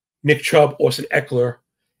 Nick Chubb, Austin Eckler,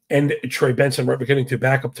 and Trey Benson. Right, we're getting to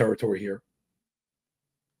backup territory here.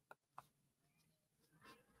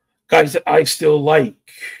 Guys that I still like.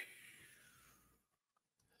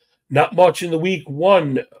 Not much in the week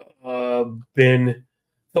one. Though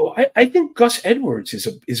I think Gus Edwards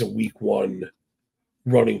is a week one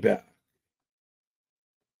running back.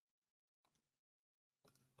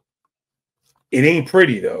 It ain't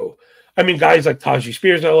pretty, though. I mean, guys like Tajee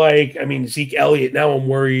Spears I like. I mean, Zeke Elliott. Now I'm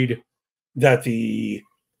worried that the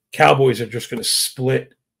Cowboys are just going to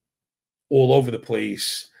split all over the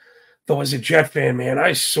place. Though as a Jet fan, man,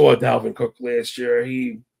 I saw Dalvin Cook last year.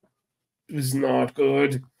 He was not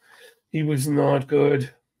good. He was not good.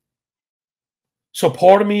 So the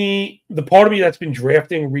part of me that's been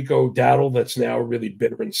drafting Rico Dowdle that's now really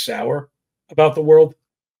bitter and sour about the world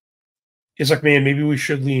is man, maybe we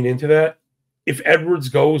should lean into that. If Edwards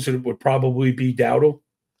goes, it would probably be Dowdle.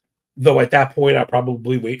 Though at that point, I'll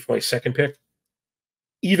probably wait for my second pick.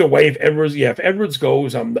 Either way, if Edwards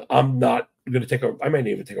goes, I'm not going to I might not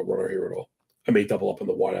even take a runner here at all. I may double up on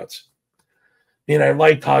the wideouts. And I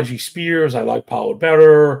like Tajee Spears. I like Pollard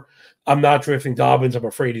better. I'm not drafting Dobbins. I'm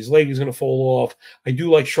afraid his leg is going to fall off. I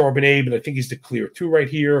do like Charbonnet, but I think he's the clear 2 right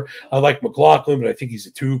here. I like McLaughlin, but I think he's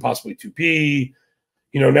a 2, possibly 2P.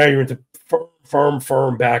 Now you're into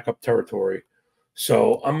firm backup territory.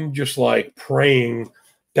 So I'm just praying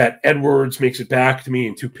that Edwards makes it back to me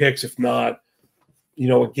in 2 picks. If not,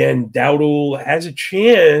 again, Dowdle has a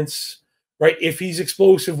chance, right? If he's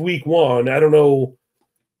explosive week one, I don't know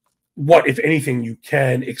what, if anything, you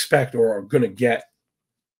can expect or are going to get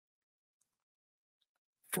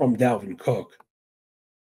from Dalvin Cook.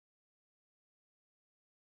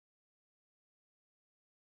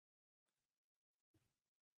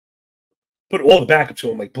 But all the backups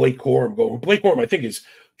going, like Blake Corum going. Blake Corum, I think, is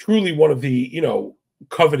truly one of the,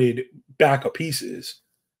 coveted backup pieces.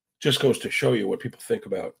 Just goes to show you what people think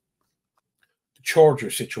about the Charger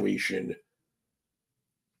situation.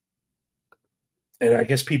 And I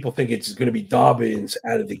guess people think it's going to be Dobbins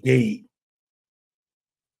out of the gate.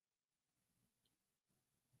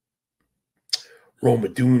 Roma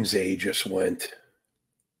Dunze just went.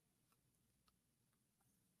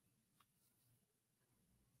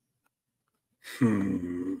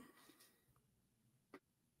 And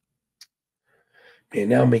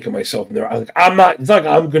now I'm making myself nervous. I'm not. It's not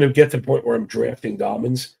like I'm going to get to the point where I'm drafting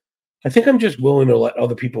Dobbins. I think I'm just willing to let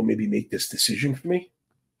other people maybe make this decision for me.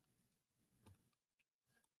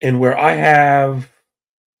 And where I have,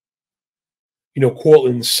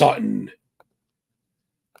 Cortland Sutton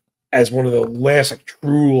as one of the last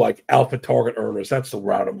true alpha target earners, that's the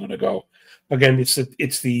route I'm going to go. Again, it's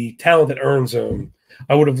the talent that earns them.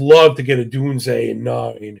 I would have loved to get a Dunze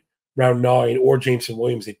in round 9, or Jameson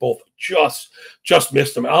Williams. They both just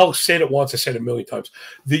missed them. I'll say it once. I said it a million times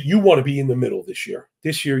that you want to be in the middle this year.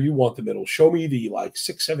 This year, you want the middle. Show me the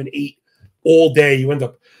 6, 7, 8 all day. You end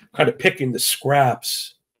up kind of picking the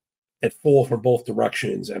scraps that fall from both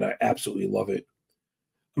directions, and I absolutely love it.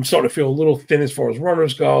 I'm starting to feel a little thin as far as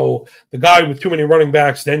runners go. The guy with too many running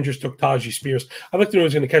backs then just took Tajee Spears. I'd like to know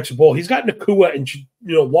who's going to catch the ball. He's got Nakua and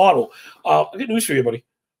Waddle. I got news for you, buddy.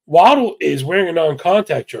 Waddle is wearing a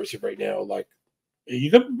non-contact jersey right now.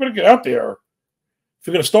 You better get out there. If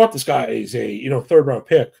you're going to start this guy as a third-round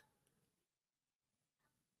pick.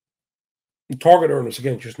 Target earners,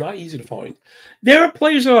 again, just not easy to find. There are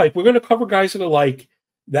players that we're going to cover guys that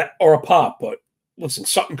that are a pop, but listen,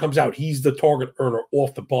 Sutton comes out. He's the target earner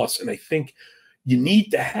off the bus, and I think you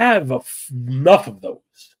need to have enough of those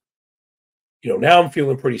Now I'm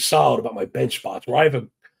feeling pretty solid about my bench spots where I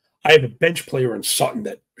have a bench player in Sutton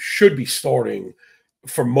that should be starting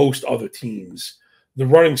for most other teams. The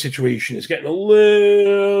running situation is getting a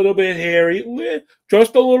little bit hairy,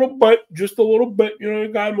 just a little bit. You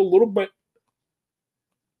got him a little bit.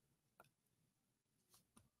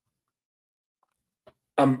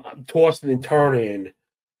 I'm tossing and turning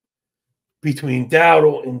between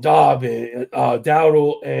Dowdle and Dobbin,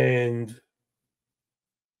 Dowdle and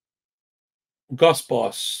Gus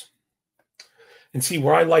Bus. And see,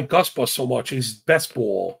 where I like Gus Bus so much is best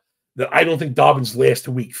ball that I don't think Dobbins lasts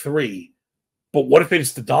to week 3. But what if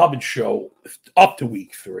it's the Dobbins show up to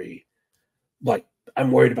week 3? Like,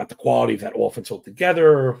 I'm worried about the quality of that offense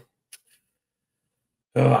altogether.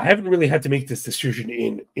 I haven't really had to make this decision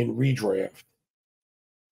in redraft.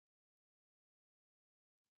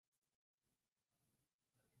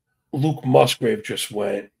 Luke Musgrave just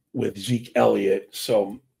went with Zeke Elliott,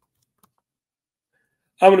 so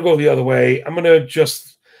I'm going to go the other way. I'm going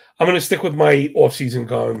to stick with my offseason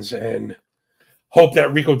guns and hope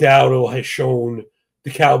that Rico Dowdle has shown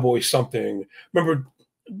the Cowboys something. Remember,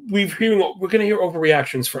 we're going to hear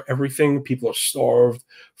overreactions for everything. People are starved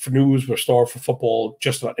for news. We're starved for football,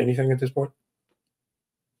 just about anything at this point.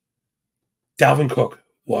 Dalvin Cook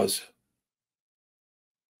was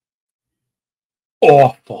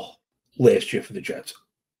awful last year for the Jets.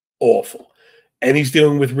 Awful. And he's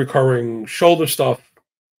dealing with recurring shoulder stuff.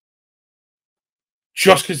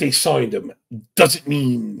 Just because they signed him doesn't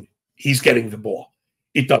mean he's getting the ball.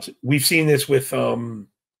 It doesn't. We've seen this with Melvin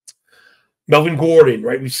Gordon,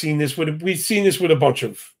 right? We've seen this with a bunch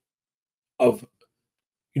of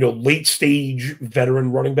late stage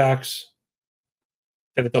veteran running backs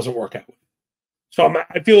that it doesn't work out with. So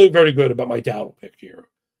I'm feeling very good about my Dowdle pick here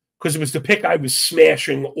because it was the pick I was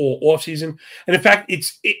smashing all offseason. And in fact,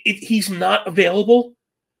 he's not available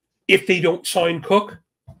if they don't sign Cook.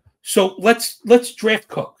 So let's draft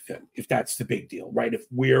Cook then, if that's the big deal, right? If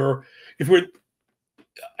we're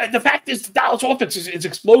the fact is the Dallas offense is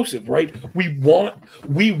explosive, right? We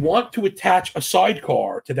want to attach a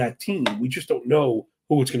sidecar to that team. We just don't know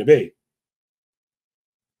who it's going to be.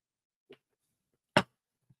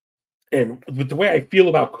 And with the way I feel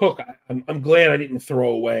about Cook, I'm glad I didn't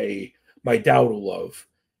throw away my Dowdle love.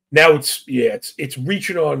 Now it's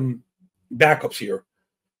reaching on backups here.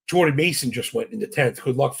 Jordan Mason just went in the 10th.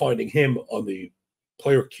 Good luck finding him on the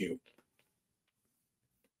player queue.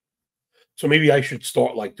 So maybe I should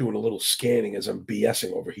start doing a little scanning as I'm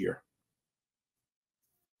BSing over here.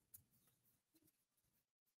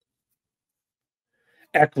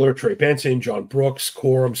 Eckler, Trey Benson, John Brooks,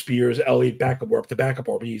 Corum, Spears, Elliott, backup. We're up to backup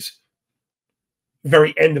RBs.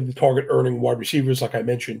 Very end of the target earning wide receivers, like I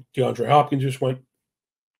mentioned. DeAndre Hopkins just went.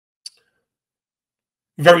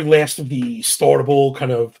 Very last of the startable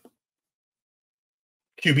kind of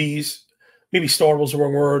QBs. Maybe startable is the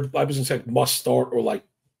wrong word. I was going to say must start or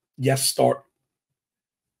yes start.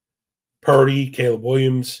 Purdy, Caleb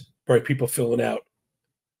Williams, right? People filling out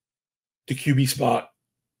the QB spot.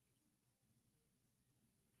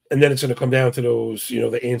 And then it's going to come down to those,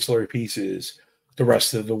 the ancillary pieces the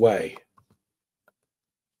rest of the way.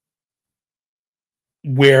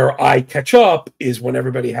 Where I catch up is when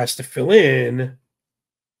everybody has to fill in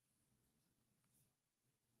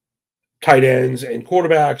tight ends and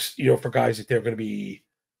quarterbacks, for guys that they're going to be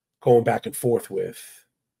going back and forth with.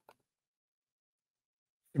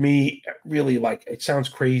 For me, really, it sounds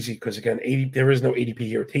crazy because, again, there is no ADP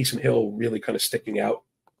here. Taysom Hill really kind of sticking out.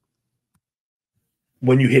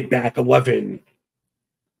 When you hit back 11,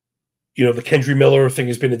 the Kendry Miller thing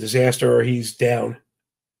has been a disaster. He's down.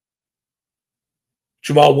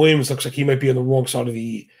 Jamal Williams looks like he might be on the wrong side of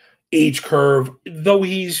the age curve. Though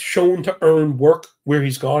he's shown to earn work where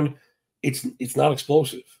he's gone, it's not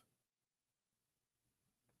explosive.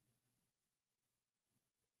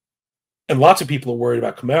 And lots of people are worried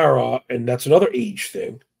about Kamara, and that's another age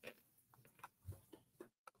thing.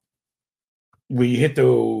 Where you hit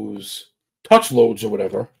those touch loads or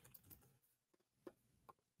whatever.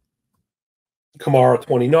 Kamara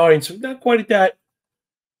 29, so not quite at that.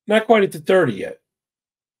 Not quite at the 30 yet.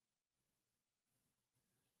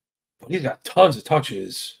 But he's got tons of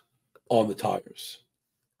touches on the tires.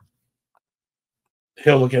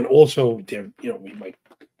 Hill, again, also, we might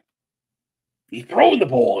be throwing the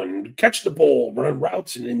ball and catch the ball, run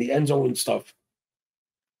routes and in the end zone and stuff.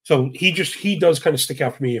 So he does kind of stick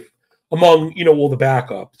out for me among, all the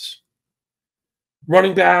backups.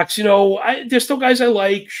 Running backs, there's still guys I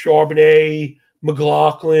like. Charbonnet,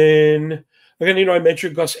 McLaughlin. Again, I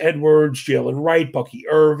mentioned Gus Edwards, Jalen Wright, Bucky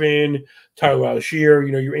Irvin, Tyler Algier.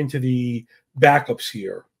 You're into the backups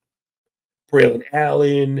here. Braylon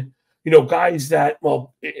Allen, guys that,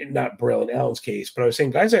 well, not Braylon Allen's case, but I was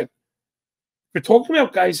saying guys that, we're talking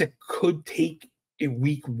about guys that could take a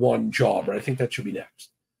week 1 job, and I think that should be next.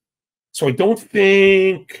 So I don't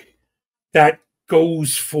think that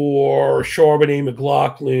goes for Charbonnet,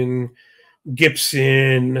 McLaughlin,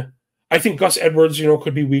 Gibson. I think Gus Edwards,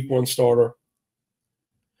 could be week 1 starter.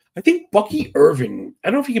 I think Bucky Irvin, I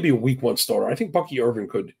don't know if he could be a week 1 starter. I think Bucky Irvin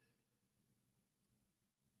could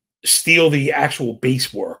steal the actual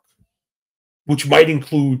base work, which might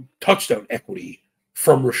include touchdown equity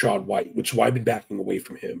from Rachaad White, which is why I've been backing away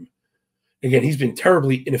from him. Again, he's been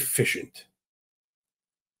terribly inefficient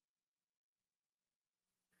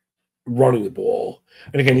running the ball.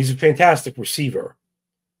 And again, he's a fantastic receiver.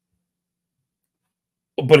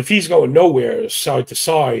 But if he's going nowhere side to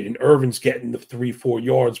side and Irvin's getting the 3-4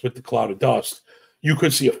 yards with the cloud of dust, you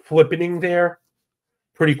could see a flippening there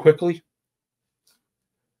pretty quickly.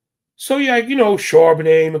 So, yeah,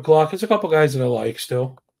 Charbonnet, McLaughlin, there's a couple guys that I like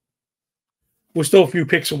still. We're still a few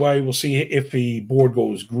picks away. We'll see if the board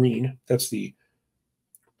goes green. That's the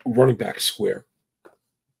running back square.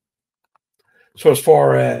 So as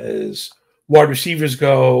far as wide receivers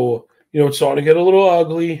go, it's starting to get a little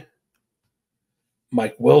ugly.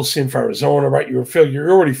 Mike Wilson for Arizona, right? You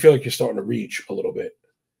already feel like you're starting to reach a little bit.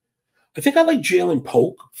 I think I like Jalen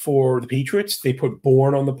Polk for the Patriots. They put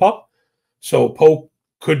Bourne on the pup. So Polk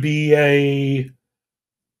could be a,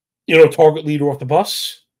 target leader off the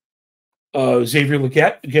bus. Xavier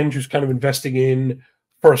Legette, again, just kind of investing in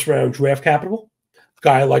first-round draft capital.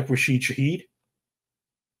 Guy like Rashid Shaheed.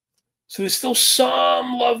 So there's still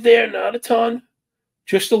some love there, not a ton.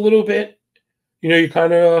 Just a little bit.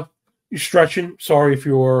 You're stretching. Sorry if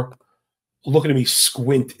you're looking at me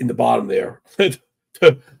squint in the bottom there.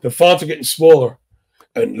 The fonts are getting smaller.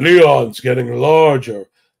 And Leon's getting larger.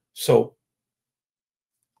 So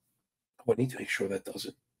I need to make sure that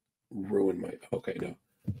doesn't ruin my... Okay, no.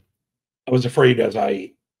 I was afraid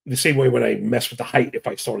the same way when I messed with the height, if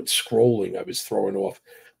I started scrolling, I was throwing off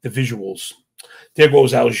the visuals. There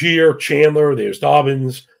goes Algier, Chandler, there's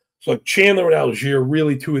Dobbins. So like Chandler and Algier,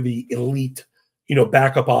 really two of the elite,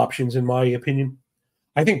 backup options in my opinion.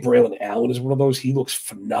 I think Braylon Allen is one of those. He looks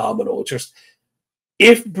phenomenal. It's just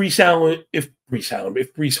if Breece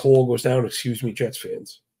Hall goes down, excuse me, Jets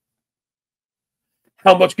fans,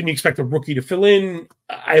 how much can you expect a rookie to fill in?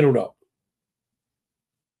 I don't know.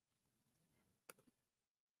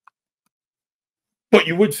 But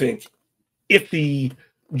you would think if the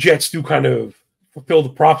Jets do kind of fulfill the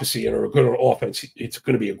prophecy and are good on offense, it's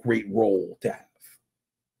going to be a great role to have.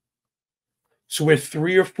 So we're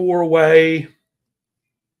 3 or 4 away.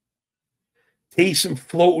 Taysom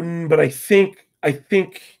floating, but I think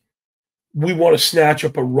we want to snatch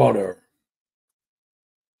up a runner.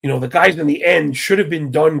 The guys in the end should have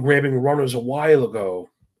been done grabbing runners a while ago.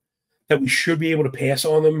 That we should be able to pass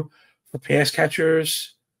on them for pass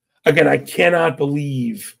catchers. Again, I cannot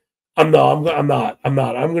believe I'm not. I'm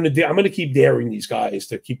going to keep daring these guys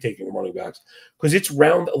to keep taking running backs because it's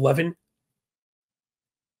round 11,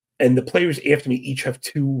 and the players after me each have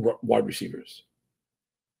 2 wide receivers.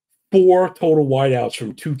 4 total wideouts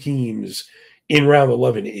from 2 teams in round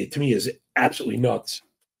 11. It to me is absolutely nuts,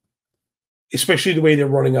 especially the way they're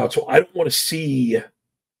running out. So I don't want to see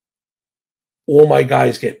all my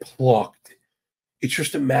guys get plucked. It's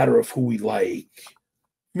just a matter of who we like.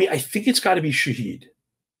 I think it's got to be Shaheed.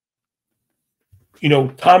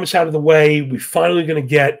 Thomas out of the way. We're finally going to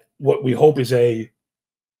get what we hope is a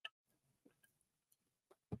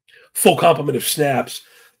full complement of snaps.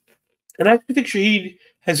 And I think Shaheed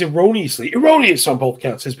has erroneous on both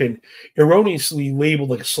counts, has been erroneously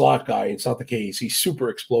labeled like a slot guy. It's not the case. He's super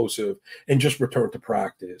explosive and just returned to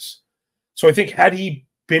practice. So I think had he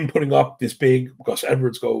been putting up this big, Gus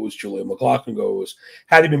Edwards goes, Julian McLaughlin goes,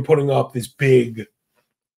 had he been putting up this big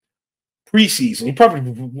preseason, he probably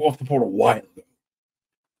would be off the board a while ago.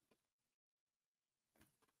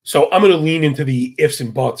 So I'm going to lean into the ifs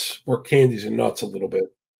and buts or candies and nuts a little bit.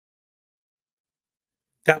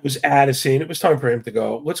 That was Addison. It was time for him to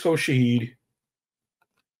go. Let's go Shaheed.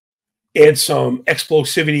 Add some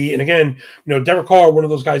explosivity. And again, Derek Carr, one of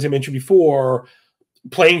those guys I mentioned before,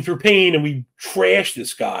 playing through pain, and we trash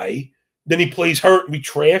this guy. Then he plays hurt, and we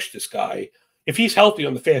trash this guy. If he's healthy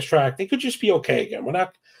on the fast track, they could just be okay again.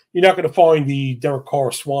 You're not going to find the Derek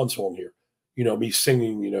Carr swan song here. Me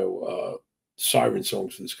singing, siren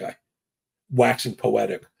songs for this guy. Waxing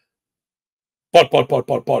poetic.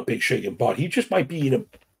 But, big shaking butt. He just might be in a,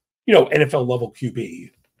 NFL level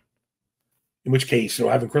QB. In which case,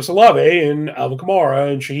 having Chris Olave and Alvin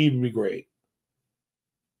Kamara and Shaheed would be great.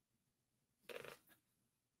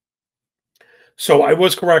 So I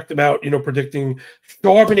was correct about, predicting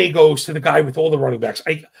Charbonnet goes to the guy with all the running backs.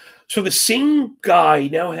 So the same guy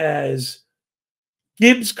now has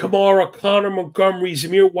Gibbs, Kamara, Connor Montgomery,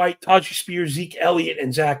 Zamir White, Tajee Spears, Zeke Elliott,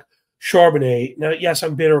 and Zach Charbonnet. Now, yes,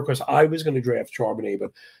 I'm bitter because I was going to draft Charbonnet, but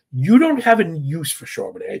you don't have a use for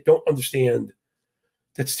Charbonnet. I don't understand.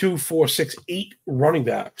 That's 2, 4, 6, 8 running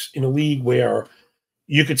backs in a league where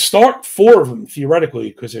you could start 4 of them theoretically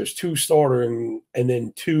because there's 2 starting and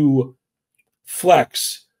then 2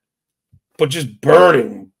 flex, but just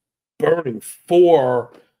burning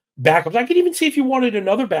 4 backups. I could even see if you wanted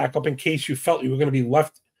another backup in case you felt you were going to be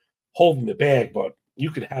left holding the bag, but you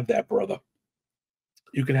could have that, brother.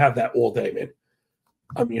 You can have that all day, man.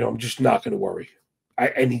 I'm just not going to worry.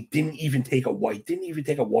 And he didn't even take a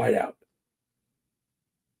wide out.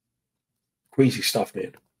 Crazy stuff,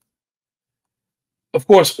 man. Of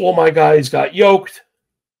course, all my guys got yoked.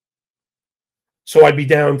 So I'd be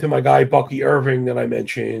down to my guy, Bucky Irving, that I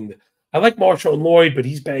mentioned. I like Marshall Lloyd, but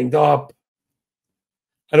he's banged up.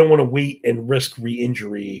 I don't want to wait and risk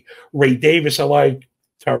re-injury. Ray Davis, I like.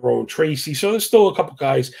 Tyrone Tracy. So there's still a couple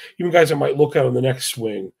guys, even guys I might look at on the next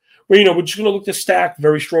swing. Where, we're just going to look to stack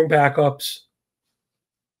very strong backups.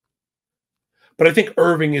 But I think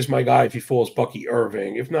Irving is my guy if he falls Bucky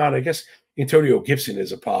Irving. If not, I guess Antonio Gibson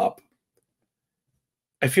is a pop.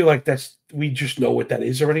 I feel like we just know what that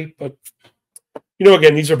is already. But,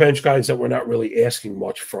 again, these are bench guys that we're not really asking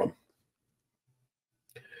much from.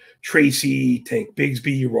 Tracy, Tank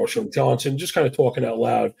Bigsby, Roshan Johnson, just kind of talking out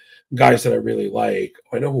loud, guys that I really like.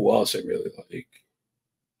 I know who else I really like.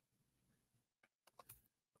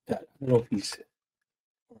 I don't know if he's...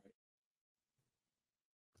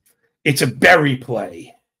 It's a berry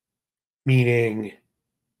play, meaning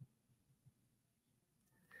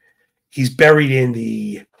he's buried in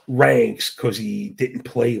the ranks because he didn't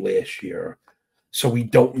play last year, so we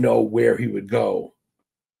don't know where he would go.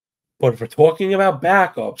 But if we're talking about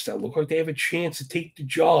backups that look like they have a chance to take the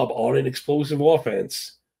job on an explosive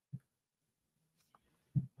offense,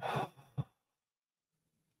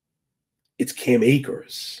 it's Cam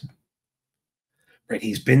Akers. Right?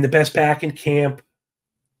 He's been the best back in camp.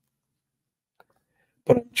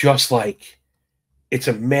 But I'm just like, it's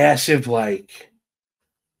a massive, all right,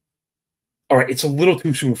 it's a little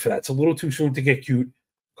too soon for that. It's a little too soon to get cute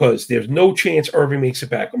because there's no chance Irving makes it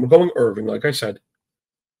back. I'm going Irving, like I said,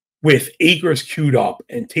 with Akers queued up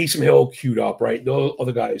and Taysom Hill queued up, right? No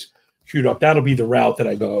other guys queued up. That'll be the route that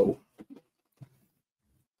I go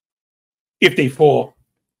if they fall.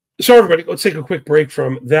 So, everybody, let's take a quick break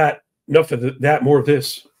from that. Enough of that, more of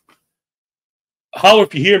this. Holler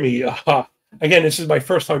if you hear me. Again, this is my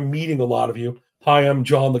first time meeting a lot of you. Hi, I'm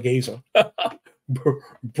John Laghezza,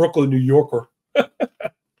 Brooklyn, New Yorker.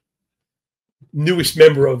 Newest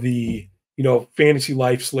member of the, Fantasy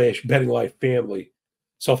Life / Betting Life family.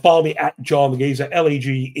 So follow me at John Laghezza,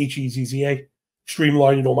 Laghezza,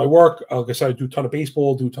 streamlining all my work. Like I said, I do a ton of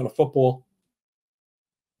baseball, do a ton of football,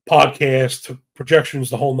 podcast, projections,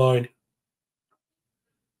 the whole 9.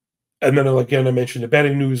 And then again, I mentioned the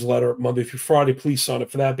betting newsletter Monday through Friday. Please sign up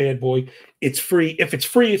for that bad boy. It's free. If it's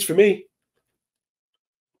free, it's for me.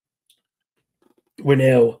 We're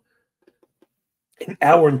now an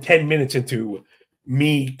hour and 10 minutes into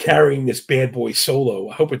me carrying this bad boy solo.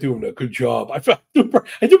 I hope I'm doing a good job. I do a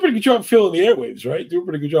pretty good job filling the airwaves, right? Do a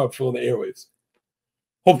pretty good job filling the airwaves.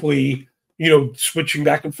 Hopefully, switching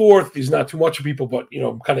back and forth is not too much of people, but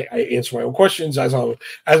I answer my own questions as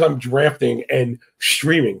I'm drafting and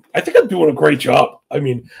streaming. I think I'm doing a great job. I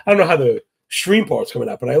mean, I don't know how the stream part's coming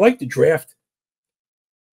out, but I like the draft.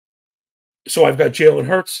 So I've got Jalen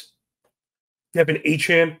Hurts, Devin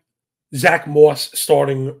Achane, Zach Moss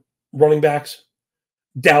starting running backs,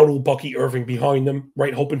 Dowdle, Bucky Irving behind them,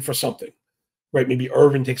 right? Hoping for something, right? Maybe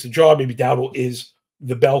Irvin takes the job. Maybe Dowdle is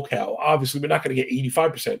the bell cow. Obviously, we're not going to get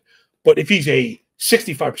 85%. But if he's a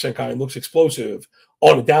 65% guy and looks explosive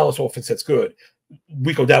on a Dallas offense that's good,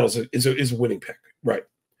 Rico Dowdle is a winning pick, right?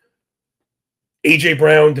 A.J.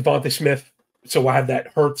 Brown, Devontae Smith. So I have that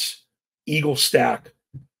Hurts, Eagles stack.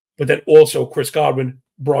 But then also Chris Godwin,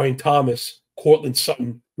 Brian Thomas, Cortland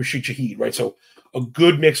Sutton, Rashid Shaheed, right? So a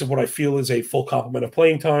good mix of what I feel is a full complement of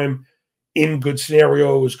playing time in good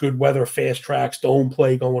scenarios, good weather, fast tracks, dome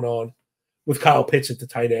play going on with Kyle Pitts at the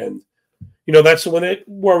tight end. That's the one that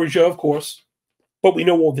worries you, of course. But we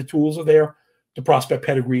know all the tools are there. The prospect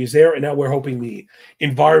pedigree is there. And now we're hoping the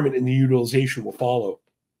environment and the utilization will follow.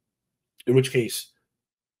 In which case,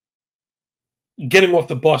 getting off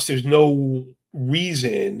the bus, there's no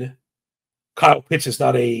reason Kyle Pitts is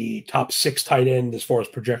not a top 6 tight end as far as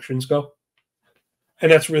projections go.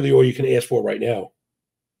 And that's really all you can ask for right now.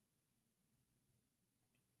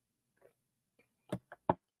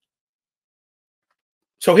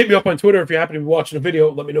 So hit me up on Twitter if you happen to be watching the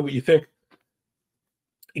video. Let me know what you think.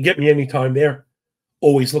 You get me anytime there.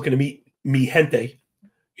 Always looking to meet me gente.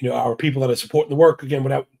 Our people that are supporting the work. Again,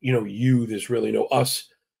 without, you, there's really no us.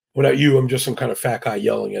 Without you, I'm just some kind of fat guy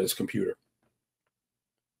yelling at his computer.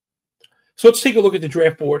 So let's take a look at the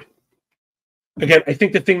draft board. Again, I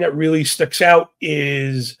think the thing that really sticks out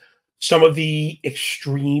is some of the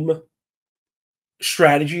extreme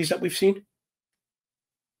strategies that we've seen.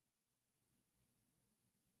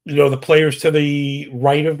 The players to the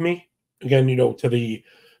right of me, again, to the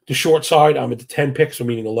short side, I'm at the 10 picks, so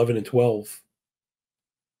meaning 11 and 12.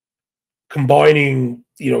 Combining,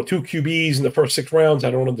 2 QBs in the first 6 rounds, I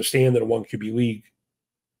don't understand in a 1 QB league.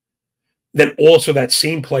 Then also that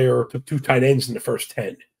same player took 2 tight ends in the first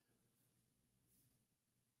 10.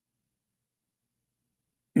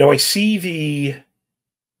 Now I see the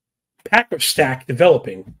Packers stack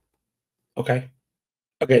developing. Okay.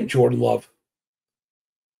 Again, Jordan Love,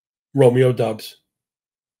 Romeo Doubs,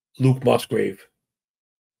 Luke Musgrave,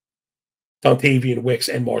 Dontavian Wicks,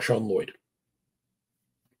 and Marshawn Lloyd.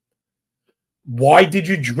 Why did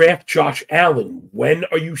you draft Josh Allen? When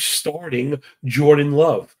are you starting Jordan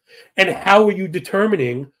Love? And how are you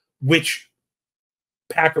determining which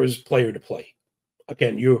Packers player to play?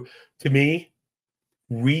 Again, to me,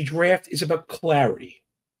 redraft is about clarity.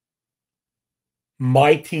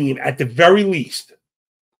 My team, at the very least,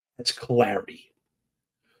 has clarity.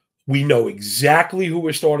 We know exactly who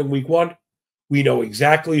we're starting week 1. We know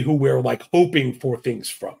exactly who we're hoping for things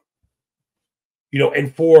from.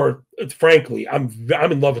 And frankly, I'm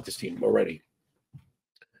in love with this team already.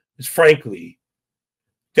 It's frankly,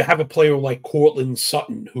 to have a player like Cortland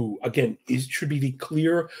Sutton, who, again, should be the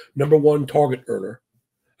clear #1 target earner.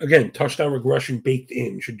 Again, touchdown regression baked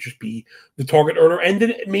in, should just be the target earner and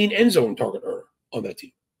the main end zone target earner on that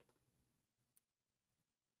team.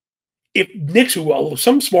 If Nick's, who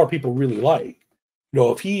some smart people really like,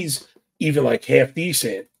 if he's even half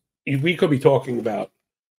decent, we could be talking about,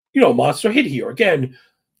 monster hit here. Again,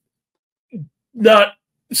 not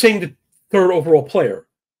saying the 3rd overall player,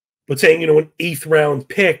 but saying, an 8th round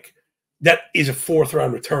pick that is a 4th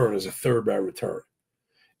round return, is a 3rd round return.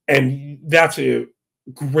 And that's a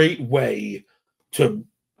great way to,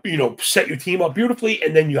 set your team up beautifully,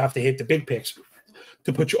 and then you have to hit the big picks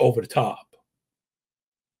to put you over the top.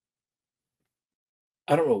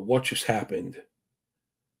 I don't know what just happened.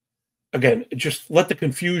 Again, just let the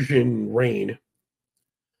confusion reign.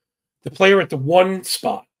 The player at the 1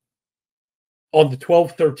 spot on the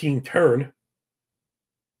 12-13 turn,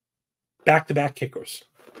 back-to-back kickers.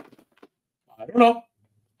 I don't know.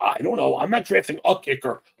 I'm not drafting a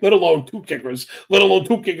kicker, let alone 2 kickers, let alone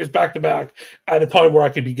 2 kickers back-to-back at a time where I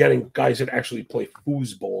could be getting guys that actually play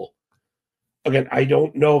foosball. Again, I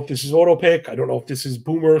don't know if this is auto pick. I don't know if this is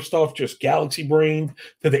boomer stuff, just galaxy brained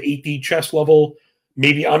to the 8D chess level.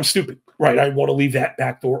 Maybe I'm stupid, right? I want to leave that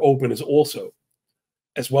back door open as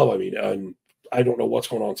well. I mean, and I don't know what's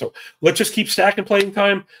going on. So let's just keep stacking playing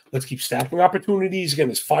time. Let's keep stacking opportunities. Again,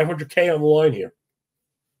 there's $500K on the line here.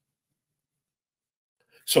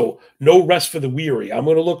 So no rest for the weary. I'm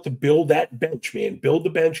going to look to build that bench, man. Build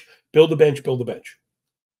the bench, build the bench, build the bench.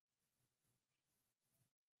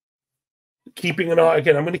 Keeping an eye,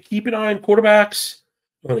 again, I'm going to keep an eye on quarterbacks.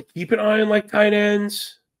 I'm going to keep an eye on tight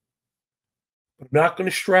ends. I'm not going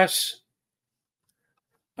to stress.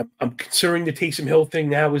 I'm considering the Taysom Hill thing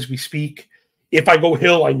now as we speak. If I go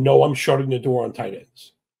Hill, I know I'm shutting the door on tight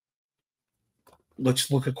ends.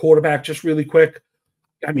 Let's look at quarterback just really quick.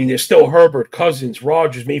 I mean, there's still Herbert, Cousins,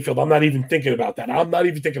 Rodgers, Mayfield. I'm not even thinking about that. I'm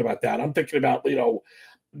thinking about,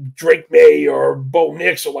 Drake May or Bo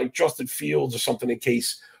Nix or Justin Fields or something in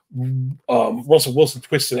case Russell Wilson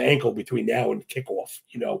twists an ankle between now and kickoff.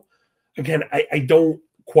 Again, I don't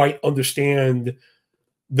quite understand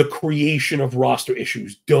the creation of roster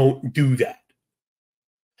issues. Don't do that.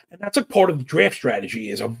 And that's a part of the draft strategy,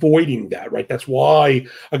 is avoiding that, right? That's why,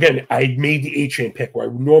 again, I made the A-chain pick where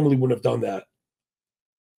I normally wouldn't have done that.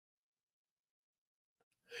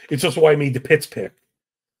 It's also why I made the Pitts pick.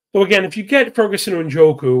 So again, if you get Ferguson or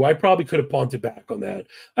Njoku, I probably could have punted back on that.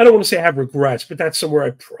 I don't want to say I have regrets, but that's somewhere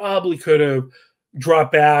I probably could have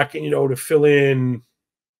dropped back, and to fill in.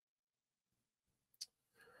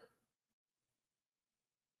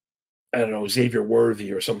 I don't know, Xavier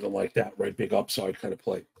Worthy or something like that, right? Big upside kind of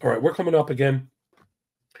play. All right, we're coming up again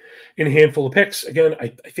in a handful of picks. Again, I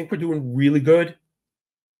think we're doing really good.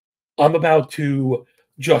 I'm about to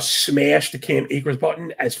just smash the Cam Akers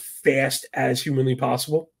button as fast as humanly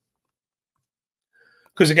possible.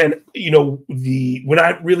 Because again, we're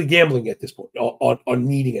not really gambling at this point on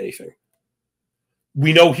needing anything.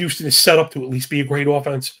 We know Houston is set up to at least be a great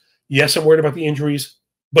offense. Yes, I'm worried about the injuries.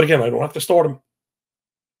 But again, I don't have to start him.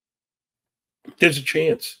 There's a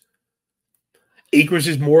chance. Akers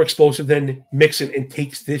is more explosive than Mixon and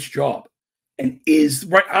takes this job. And is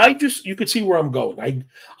right. You could see where I'm going.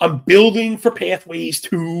 I'm building for pathways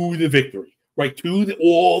to the victory, right? To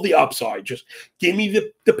all the upside. Just give me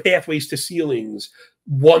the pathways to ceilings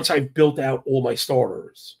once I've built out all my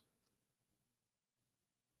starters.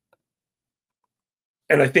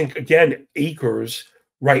 And I think, again, Akers,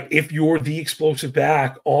 right, if you're the explosive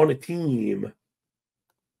back on a team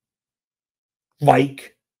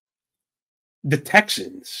like the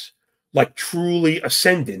Texans, like truly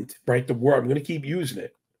ascendant, right, the word, I'm going to keep using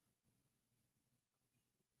it.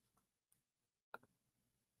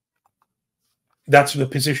 That's the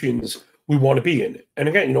positions we want to be in. And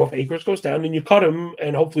again, if Akers goes down, then you cut him,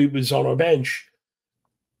 and hopefully he was on our bench.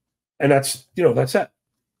 And that's that.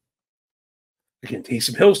 Again,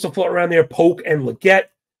 Taysom Hill still floating around there. Polk and Leggett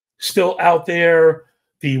still out there.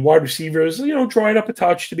 The wide receivers, drawing up a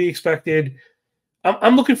touch to be expected.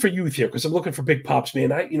 I'm looking for youth here because I'm looking for big pops,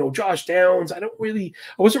 man. Josh Downs. I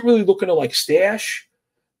wasn't really looking to stash,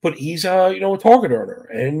 but he's a target earner,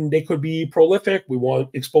 and they could be prolific. We want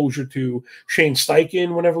exposure to Shane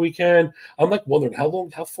Steichen whenever we can. I'm wondering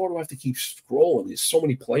how far do I have to keep scrolling? There's so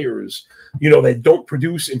many players, that don't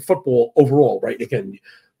produce in football overall, right? Again.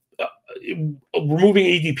 Removing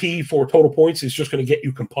ADP for total points is just going to get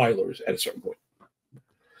you compilers at a certain point.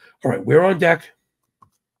 All right, we're on deck.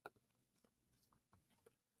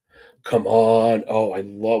 Come on. Oh,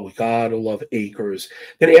 we gotta love Akers.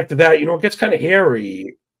 Then after that, it gets kind of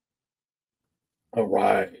hairy. All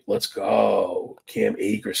right, let's go. Cam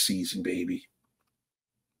Akers season, baby.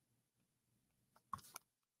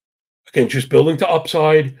 Again, just building to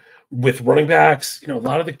upside with running backs. A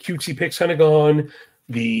lot of the cutesy picks kind of gone.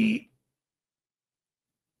 The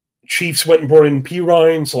Chiefs went and brought in P.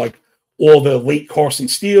 Ryan, so all the late Carson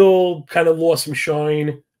Steele kind of lost some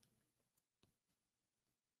shine.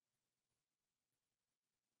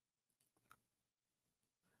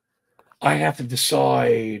 I have to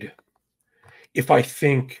decide if I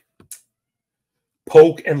think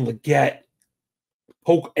Polk and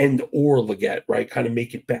or Leggett, right, kind of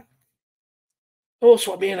make it back.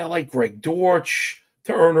 Also, man, I like Greg Dortch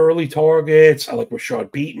to earn early targets. I like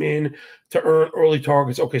Rashad Bateman to earn early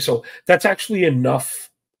targets. Okay, so that's actually enough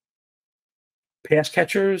pass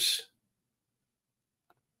catchers.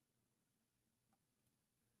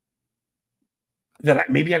 That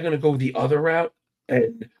maybe I'm going to go the other route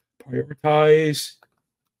and prioritize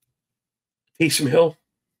Taysom Hill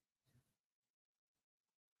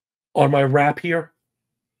on my wrap here.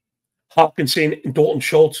 Hopkinson and Dalton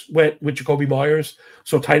Schultz went with Jacoby Myers,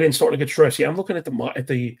 so tight end starting to get stressed. Yeah, I'm looking at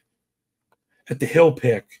the Hill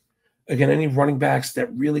pick. Again, any running backs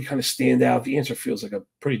that really kind of stand out? The answer feels like a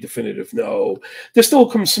pretty definitive no. There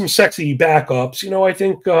still comes some sexy backups. I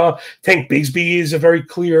think Tank Bigsby is a very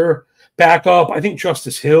clear backup. I think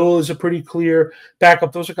Justice Hill is a pretty clear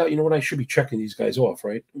backup. Those are guys, what I should be checking these guys off,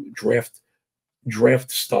 right? Draft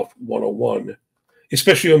stuff 101.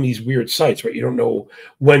 Especially on these weird sites, right? You don't know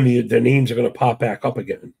when the names are going to pop back up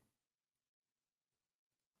again.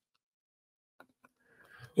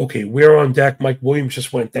 Okay, we're on deck. Mike Williams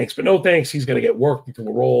just went, thanks, but no thanks. He's going to get worked into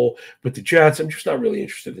a role with the Jets. I'm just not really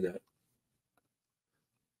interested in that.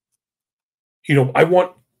 I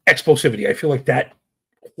want explosivity. I feel like that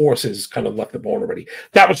horse has kind of left the barn already.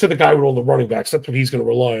 That was to the guy with all the running backs. That's what he's going to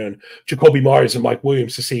rely on. Jacoby Myers and Mike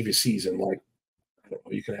Williams to save his season. I don't know.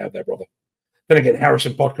 You can have that, brother. Then again,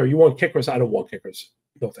 Harrison Butker, you want kickers? I don't want kickers.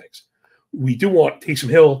 No thanks. We do want Taysom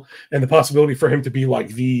Hill and the possibility for him to be like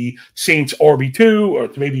the Saints RB2 or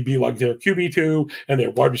to maybe be like their QB2 and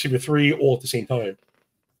their wide receiver 3 all at the same time.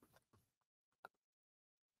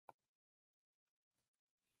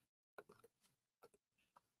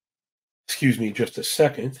 Excuse me just a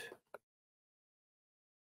second.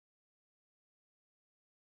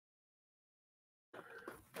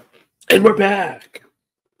 And we're back.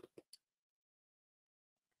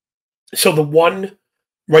 So the one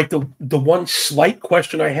slight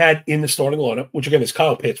question I had in the starting lineup, which again is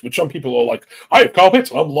Kyle Pitts, which some people are like, I have Kyle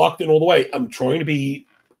Pitts, I'm locked in all the way. I'm trying to be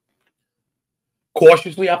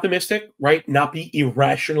cautiously optimistic, right? Not be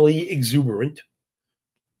irrationally exuberant.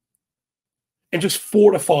 And just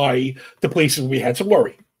fortify the places we had some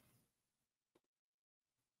worry.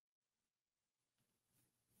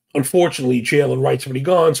 Unfortunately, Jalen Wright's already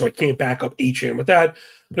gone, so I can't back up H.M. with that.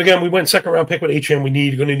 But again, we went second round pick with H.M.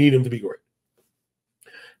 We're going to need him to be great.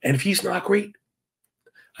 And if he's not great,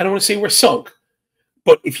 I don't want to say we're sunk,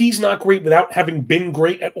 but if he's not great without having been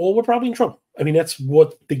great at all, we're probably in trouble. I mean, that's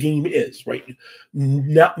what the game is, right?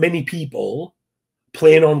 Not many people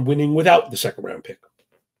plan on winning without the second round pick.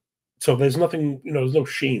 So there's nothing, there's no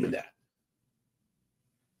shame in that.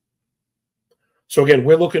 So again,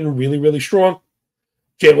 we're looking really, really strong.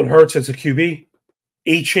 Jalen Hurts as a QB.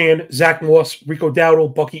 Achane, Zach Moss, Rico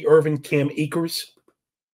Dowdle, Bucky Irvin, Cam Akers,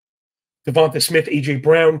 Devonta Smith, A.J.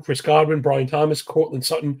 Brown, Chris Godwin, Brian Thomas, Cortland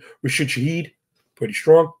Sutton, Rashid Shaheed. Pretty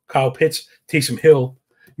strong. Kyle Pitts, Taysom Hill.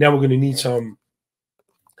 Now we're going to need some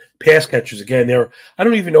pass catchers again. I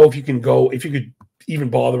don't even know if you could even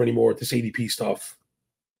bother anymore with this ADP stuff.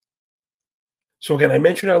 So again, I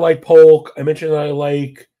mentioned I like Polk. I mentioned I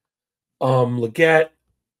like Leggett.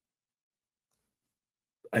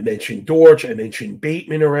 I mentioned Dortch. I mentioned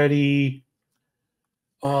Bateman already.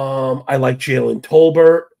 I like Jalen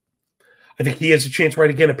Tolbert. I think he has a chance, right,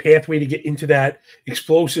 again, a pathway to get into that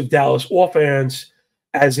explosive Dallas offense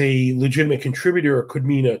as a legitimate contributor could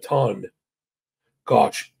mean a ton.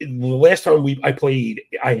 Gosh, the last time I played,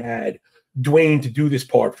 I had Dwayne to do this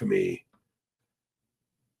part for me.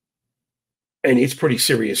 And it's pretty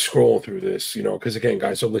serious scrolling through this, because, again,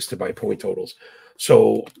 guys are listed by point totals.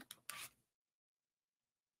 So,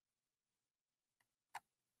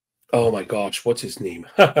 oh, my gosh, what's his name?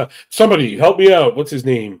 Somebody help me out. What's his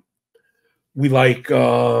name? We like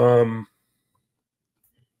oh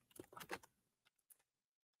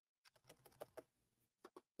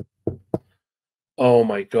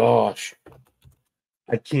my gosh.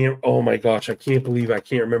 I can't believe I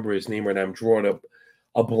can't remember his name right now. I'm drawing up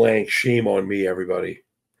a blank. Shame on me, everybody.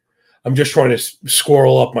 I'm just trying to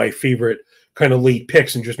squirrel up my favorite kind of late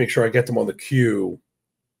picks and just make sure I get them on the queue.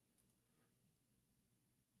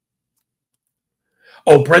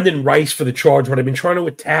 Oh, Brendan Rice for the Charge. What I've been trying to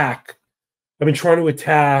attack.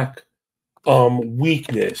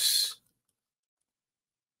 Weakness.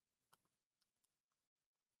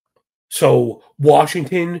 So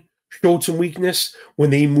Washington showed some weakness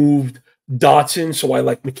when they moved Dotson, so I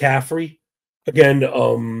like McCaffrey. Again,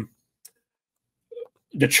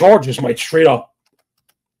 the Chargers might straight up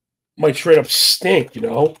stink,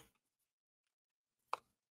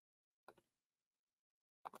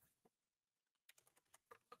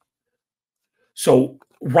 So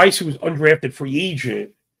Rice, who was undrafted free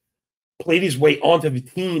agent, played his way onto the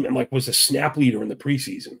team and was a snap leader in the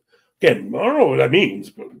preseason. Again, I don't know what that means,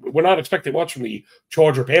 but we're not expecting much from the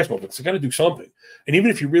Charger pass movements. They got to do something. And even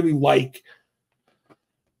if you really like,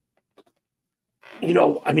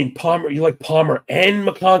 Palmer, you like Palmer and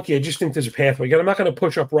McConkey, I just think there's a pathway. Again, I'm not going to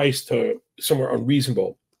push up Rice to somewhere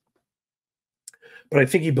unreasonable, but I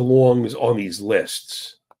think he belongs on these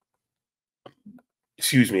lists.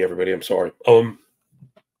 Excuse me, everybody. I'm sorry.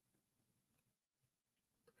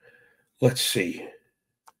 Let's see.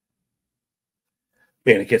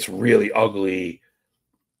 Man, it gets really ugly.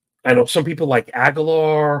 I know some people like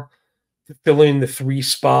Aguilar to fill in the 3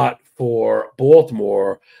 spot for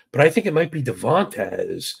Baltimore, but I think it might be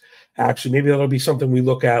Devontae. Actually, maybe that'll be something we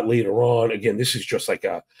look at later on. Again, this is just like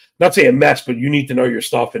not say a mess, but you need to know your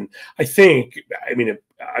stuff. And I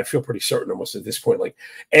feel pretty certain almost at this point,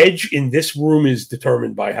 edge in this room is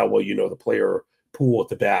determined by how well you know the player pool at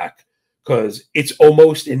the back, because it's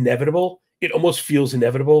almost inevitable. It almost feels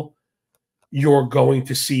inevitable. You're going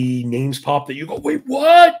to see names pop that you go, wait,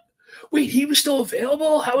 what? Wait, he was still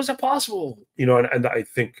available? How is that possible? And I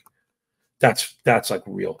think that's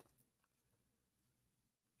real.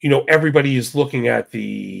 Everybody is looking at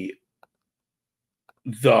the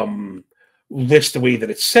list the way that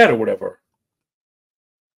it's set or whatever,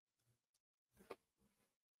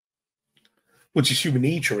 which is human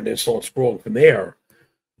nature, and then start scrolling from there.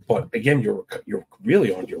 But again, you're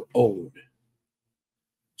really on your own.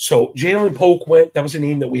 So Jalen Polk went. That was a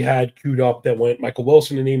name that we had queued up that went. Michael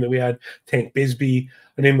Wilson, a name that we had. Tank Bisbee,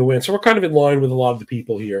 a name that went. So we're kind of in line with a lot of the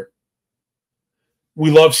people here. We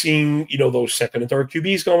love seeing, those second and third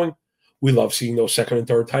QBs going. We love seeing those second and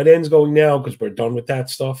third tight ends going now because we're done with that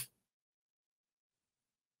stuff.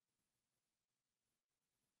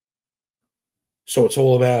 So it's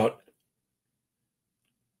all about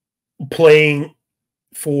playing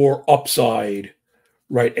for upside,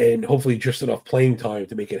 right, and hopefully just enough playing time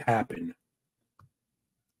to make it happen.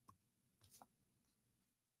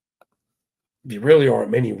 There really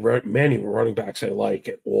aren't many running backs I like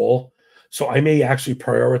at all. So I may actually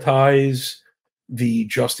prioritize the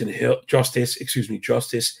Justice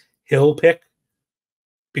Hill pick,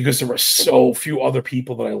 because there are so few other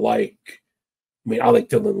people that I like. I like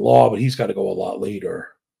Dylan Law, but he's got to go a lot later.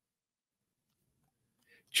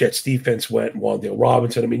 Jets defense went Wan'Dale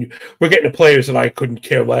Robinson. We're getting to players that I couldn't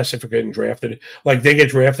care less if we're getting drafted. They get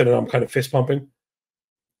drafted and I'm kind of fist pumping.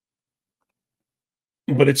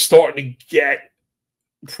 But it's starting to get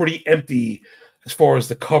pretty empty as far as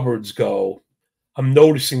the cupboards go. I'm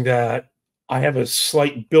noticing that I have a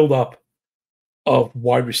slight buildup of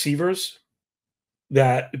wide receivers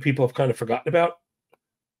that people have kind of forgotten about.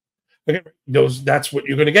 Again, that's what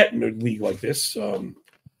you're going to get in a league like this.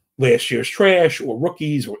 Last year's trash or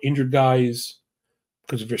rookies or injured guys.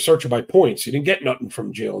 Because if you're searching by points, you didn't get nothing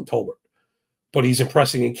from Jalen Tolbert. But he's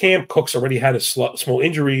impressing in camp. Cook's already had a small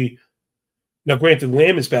injury. Now, granted,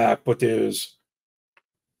 Lamb is back, but there's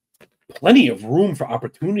plenty of room for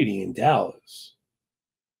opportunity in Dallas.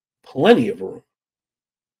 Plenty of room.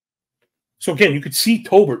 So, again, you could see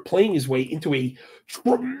Tolbert playing his way into a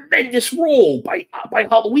tremendous role by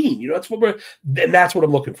Halloween. That's what that's what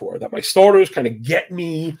I'm looking for. That my starters kind of get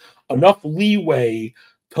me enough leeway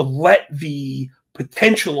to let the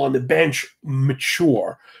potential on the bench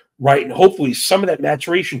mature, right? And hopefully some of that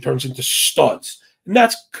maturation turns into studs. And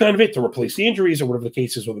that's kind of it, to replace the injuries or whatever the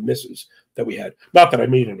case is or the misses that we had. Not that I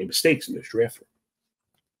made any mistakes in this draft.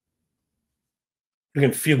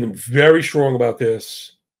 Again, feeling very strong about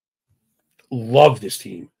this. Love this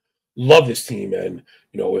team. Love this team. And,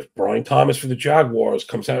 if Brian Thomas for the Jaguars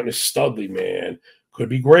comes out in a Studley, man, could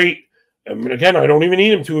be great. I mean, again, I don't even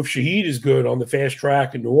need him to if Shaheed is good on the fast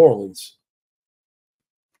track in New Orleans.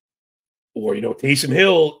 Or, Taysom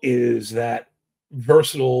Hill is that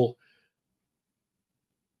versatile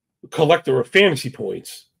collector of fantasy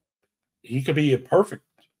points. He could be a perfect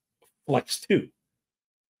flex, too.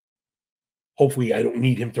 Hopefully, I don't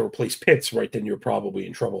need him to replace Pitts, right? Then you're probably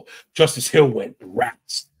in trouble. Justice Hill went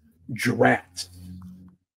rats. Drat.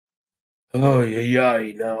 Oh, yeah.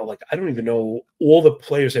 No, I don't even know all the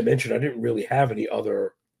players I mentioned. I didn't really have any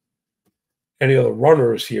other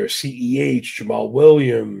runners here. CEH, Jamal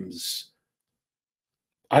Williams.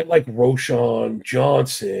 I like Roschon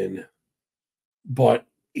Johnson, but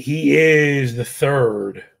he is the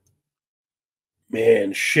third.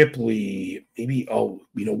 Man, Shipley, maybe,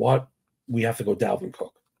 you know what? We have to go Dalvin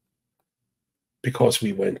Cook. Because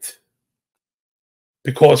we went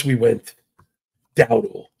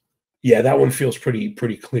Dowdle. Yeah, that one feels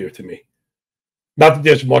pretty clear to me. Not that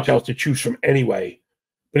there's much else to choose from anyway.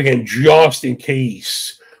 But again, just in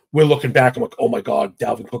case we're looking back, I'm like, oh my God,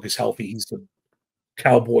 Dalvin Cook is healthy. He's the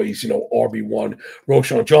Cowboys, RB1.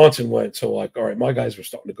 Roschon Johnson went. So, all right, my guys were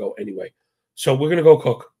starting to go anyway. So we're going to go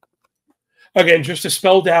Cook. Again, just to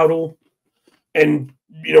spell Dowdle. And,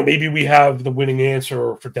 maybe we have the winning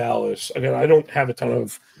answer for Dallas. Again, I don't have a ton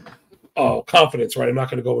of confidence, right? I'm not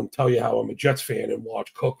going to go and tell you how I'm a Jets fan and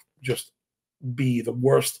watch Cook just be the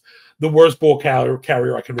worst ball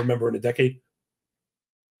carrier I can remember in a decade.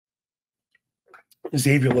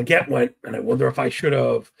 Xavier Legette went, and I wonder if I should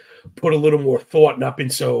have put a little more thought, not been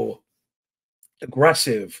so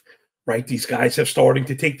aggressive, right? These guys are starting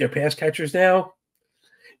to take their pass catchers now.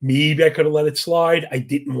 Maybe I could have let it slide. I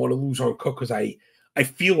didn't want to lose on Cook because I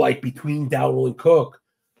feel like between Dowdle and Cook,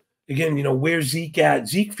 again, where's Zeke at?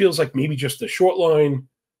 Zeke feels like maybe just a short line,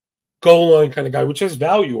 goal line kind of guy, which has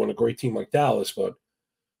value on a great team like Dallas, but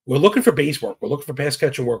we're looking for base work. We're looking for pass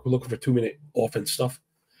catching work. We're looking for 2-minute offense stuff.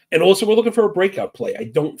 And also, we're looking for a breakout play. I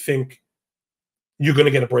don't think you're going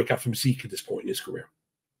to get a breakout from Zeke at this point in his career.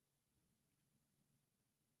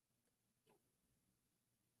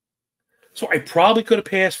 So I probably could have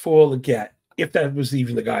passed for Legette if that was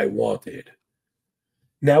even the guy I wanted.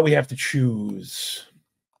 Now we have to choose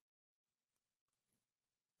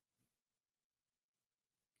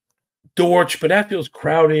Dortch, but that feels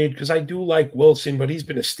crowded because I do like Wilson, but he's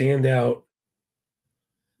been a standout.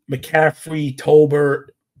 McCaffrey, Tolbert.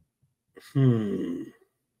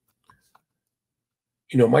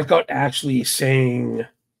 My gut actually is saying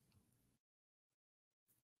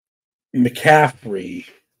McCaffrey.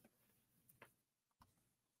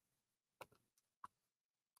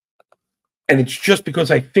 And it's just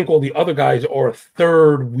because I think all the other guys are a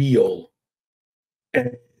third wheel.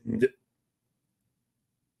 And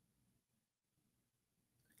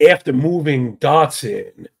after moving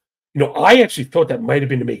Dotson, I actually thought that might have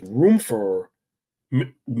been to make room for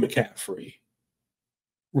McCaffrey.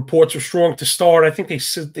 Reports are strong to start. I think they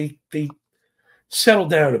settled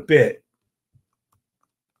down a bit.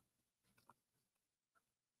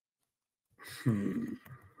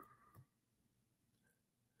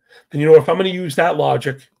 And if I'm going to use that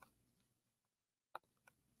logic,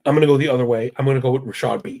 I'm going to go the other way. I'm going to go with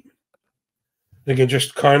Rashad Bateman. And again,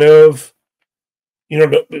 just kind of,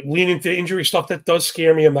 lean into injury stuff that does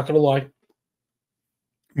scare me. I'm not going to lie.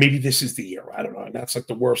 Maybe this is the year. I don't know. And that's like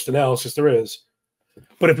the worst analysis there is.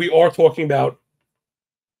 But if we are talking about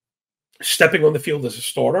stepping on the field as a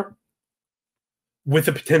starter with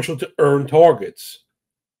the potential to earn targets,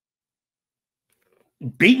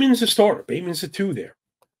 Bateman's a starter. Bateman's a 2 there.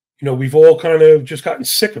 We've all kind of just gotten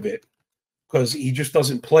sick of it because he just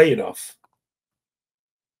doesn't play enough.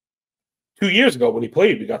 2 years ago when he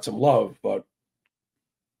played, we got some love, but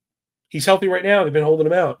he's healthy right now. They've been holding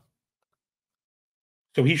him out.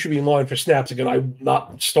 So he should be in line for snaps. Again, I'm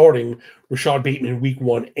not starting Rashad Bateman in week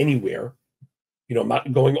 1 anywhere. I'm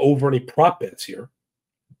not going over any prop bets here.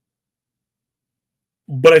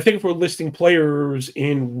 But I think if we're listing players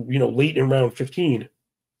in, late in round 15,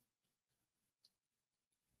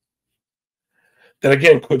 that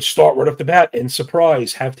again could start right off the bat and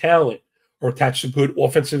surprise, have talent, or attach to good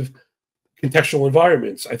offensive contextual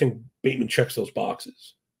environments, I think Bateman checks those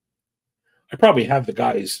boxes. I probably have the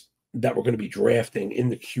guys that we're going to be drafting in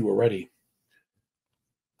the queue already.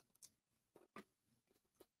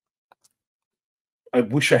 I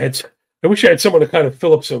wish I had someone to kind of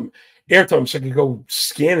fill up some airtime so I could go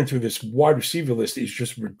scanning through this wide receiver list. It's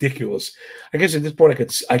just ridiculous. I guess at this point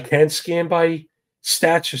I can scan by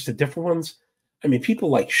stats, just the different ones. I mean, people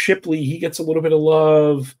like Shipley, he gets a little bit of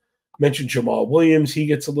love. Mentioned Jamal Williams, he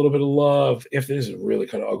gets a little bit of love. If this is really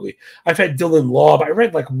kind of ugly. I've had Dylan Laub. I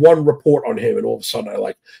read like one report on him, and all of a sudden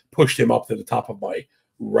I pushed him up to the top of my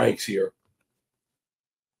ranks here.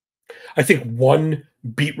 I think one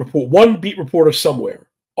beat reporter somewhere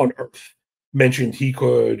on Earth mentioned he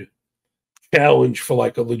could challenge for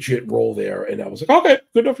like a legit role there, and I was like, okay,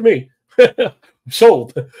 good enough for me.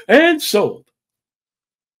 Sold and sold.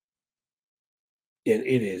 And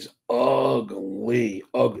it is ugly,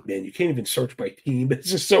 man. You can't even search by team.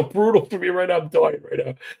 This is so brutal for me right now. I'm dying right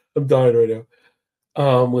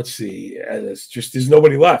now. Let's see. It's just there's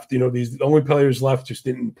nobody left. The only players left just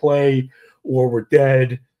didn't play or were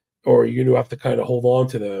dead, or you're gonna have to kind of hold on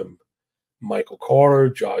to them. Michael Carter,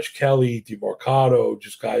 Josh Kelly, DeMarcado,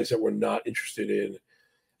 just guys that we're not interested in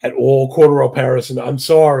at all. Cordero Patterson. I'm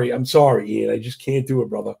sorry, Ian. I just can't do it,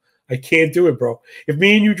 brother. I can't do it, bro. If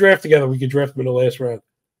me and you draft together, we could draft them in the last round.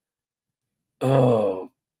 Do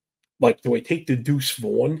I take the Deuce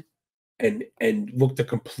Vaughn and look to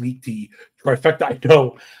complete the trifecta? I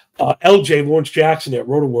know LJ Lawrence Jackson at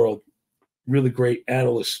RotoWorld, really great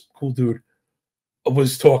analyst, cool dude,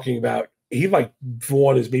 was talking about he liked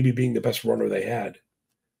Vaughn as maybe being the best runner they had.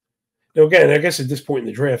 Now, again, I guess at this point in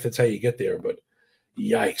the draft, that's how you get there. But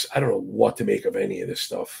yikes, I don't know what to make of any of this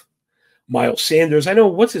stuff. Miles Sanders. I know,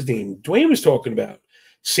 what's his name? Dwayne was talking about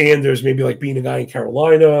Sanders, maybe like being a guy in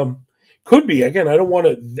Carolina. Could be. Again, I don't want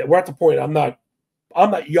to. We're at the point I'm not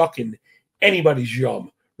yucking anybody's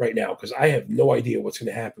yum right now because I have no idea what's going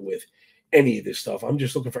to happen with any of this stuff. I'm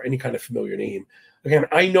just looking for any kind of familiar name. Again,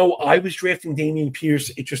 I know I was drafting Dameon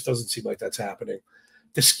Pierce. It just doesn't seem like that's happening.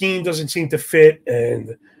 The scheme doesn't seem to fit,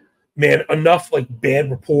 and man, enough like bad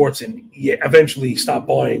reports, and eventually stop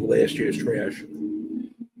buying last year's trash.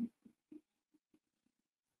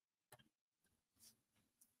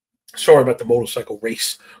 Sorry about the motorcycle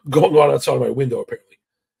race going on outside of my window, apparently.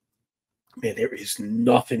 Man, there is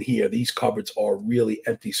nothing here. These cupboards are really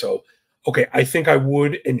empty. So, okay, I think I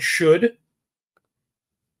would and should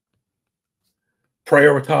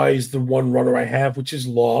prioritize the one runner I have, which is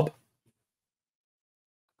Laub.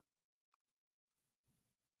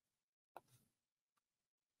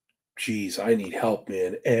 Jeez, I need help,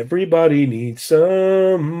 man. Everybody needs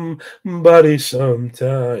somebody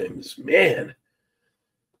sometimes. Man.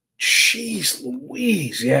 Jeez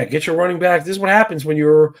Louise. Yeah, get your running back. This is what happens when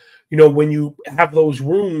you're, when you have those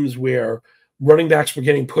rooms where running backs were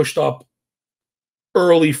getting pushed up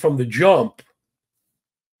early from the jump.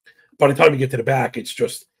 By the time you get to the back,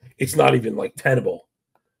 it's not even like tenable.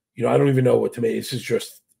 I don't even know what to make. This is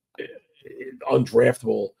just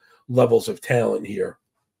undraftable levels of talent here.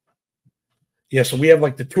 Yeah, so we have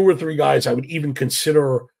like the 2 or 3 guys I would even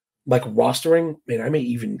consider like rostering. Man, I may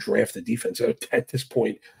even draft the defense at this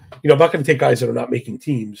point. I'm not going to take guys that are not making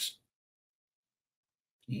teams.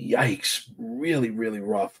 Yikes. Really, really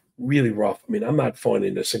rough. Really rough. I mean, I'm not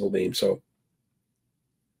finding a single name, so.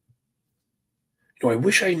 I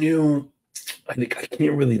wish I knew. I think I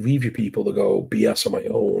can't really leave you people to go BS on my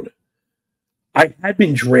own. I had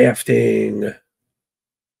been drafting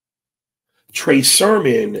Trey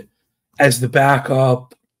Sermon as the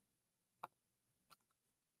backup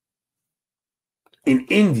in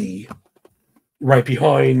Indy, right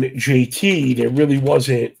behind JT. There really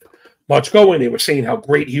wasn't much going. They were saying how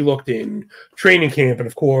great he looked in training camp, and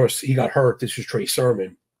of course, he got hurt. This was Trey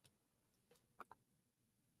Sermon.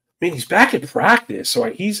 I mean, he's back in practice, so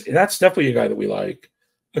that's definitely a guy that we like.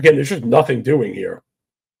 Again, there's just nothing doing here.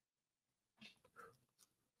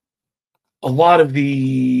 A lot of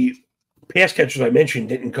the pass catchers I mentioned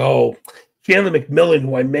didn't go. Chandler McMillan,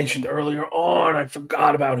 who I mentioned earlier on, I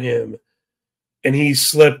forgot about him. And he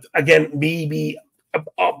slipped. Again, maybe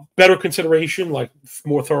a better consideration, like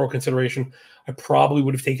more thorough consideration. I probably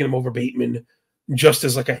would have taken him over Bateman. just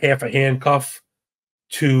as like a half a handcuff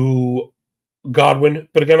to Godwin.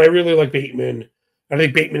 But again, I really like Bateman. I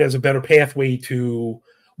think Bateman has a better pathway to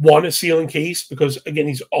one, a ceiling case, because again,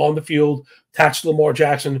 he's on the field, attached to Lamar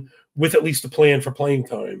Jackson with at least a plan for playing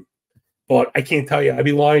time. But I can't tell you, I'd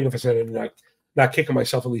be lying if I said I'm not kicking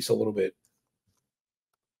myself at least a little bit.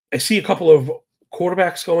 I see a couple of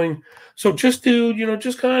quarterbacks going. So just to,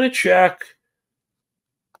 just kind of check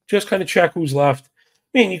who's left.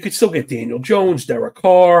 I mean, you could still get Daniel Jones, Derek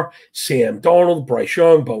Carr, Sam Darnold, Bryce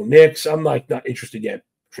Young, Bo Nix. I'm not interested yet.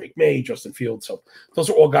 Drake May, Justin Fields. So those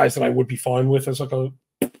are all guys that I would be fine with as like a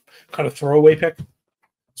kind of throwaway pick.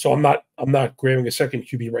 So I'm not grabbing a second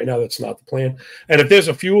QB right now. That's not the plan. And if there's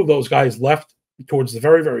a few of those guys left towards the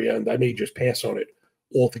very, very end, I may just pass on it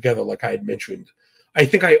altogether, like I had mentioned. I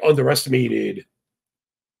think I underestimated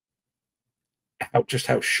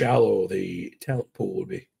how shallow the talent pool would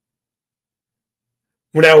be.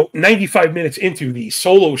 We're now 95 minutes into the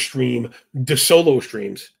solo stream, the solo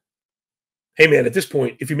streams. Hey, man, at this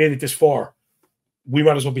point, if you made it this far, we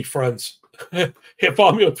might as well be friends.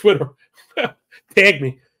 Follow me on Twitter. Tag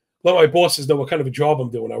me. Let my bosses know what kind of a job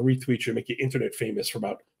I'm doing. I'll retweet you and make you internet famous for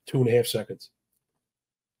about 2.5 seconds.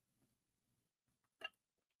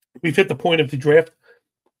 We've hit the point of the draft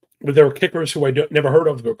where there are kickers who I never heard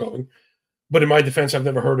of are going. But in my defense, I've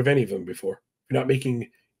never heard of any of them before. If you're not making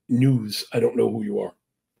news, I don't know who you are.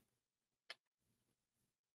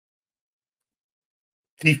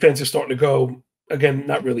 Defense is starting to go. Again,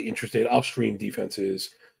 not really interested. I'll stream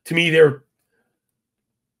defenses. To me,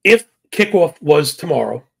 if kickoff was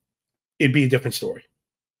tomorrow, it'd be a different story.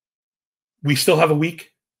 We still have a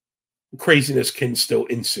week. Craziness can still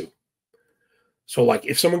ensue. So, like,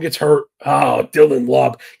 if someone gets hurt, Dylan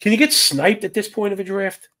Lobb. Can you get sniped at this point of a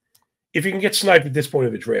draft? If you can get sniped at this point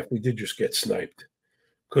of the draft, we did just get sniped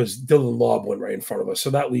because Dylan Lobb went right in front of us. So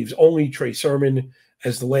that leaves only Trey Sermon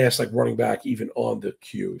as the last running back even on the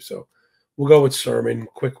queue. So we'll go with Sermon.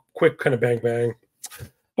 Quick kind of bang, bang.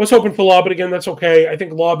 I was hoping for Lobb, but again, that's okay. I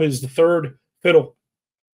think Lobb is the third fiddle,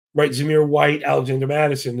 right? Zamir White, Alexander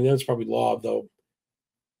Madison, and then it's probably Lobb, though.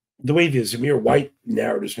 The way the Zamir White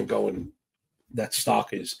narrative's been going, that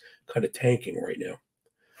stock is kind of tanking right now.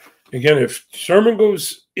 Again, if Sermon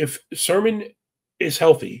is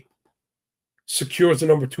healthy, secures the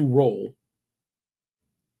number 2 role,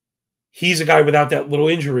 he's a guy without that little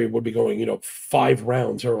injury would be going, 5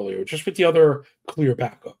 rounds earlier, just with the other clear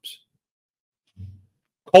backups.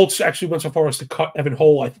 Colts actually went so far as to cut Evan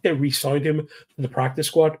Hull. I think they re-signed him to the practice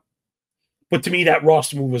squad. But to me, that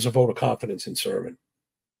roster move was a vote of confidence in Sermon.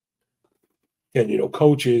 And,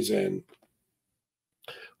 coaches and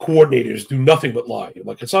coordinators do nothing but lie.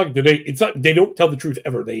 Like it's not they don't tell the truth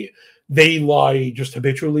ever. They lie just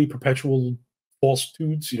habitually, perpetual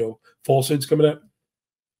falsehoods, falsehoods coming out.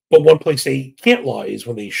 But one place they can't lie is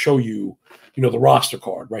when they show you, the roster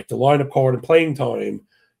card, right? The lineup card and playing time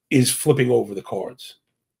is flipping over the cards.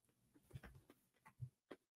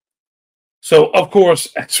 So of course,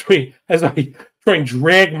 as I try and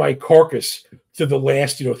drag my carcass to the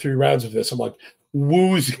last, 3 rounds of this, I'm like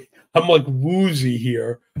woozy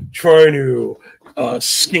here, trying to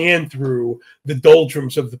scan through the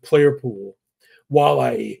doldrums of the player pool while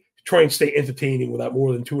I try and stay entertaining without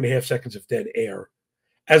more than 2.5 seconds of dead air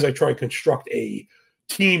as I try and construct a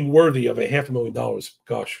team worthy of $500,000.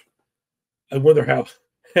 Gosh, I wonder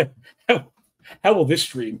how will this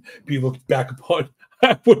stream be looked back upon?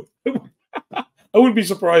 I wouldn't be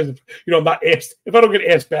surprised if I'm not asked, if I don't get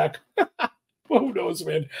asked back. Well, who knows,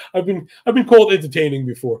 man? I've been called entertaining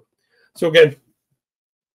before. So again,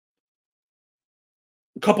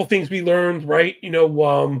 a couple things we learned, right?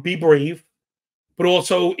 Be brave, but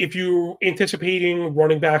also if you're anticipating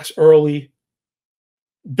running backs early,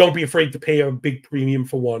 don't be afraid to pay a big premium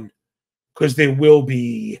for one, because there will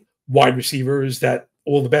be wide receivers that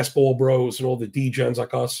all the best ball bros and all the D-gens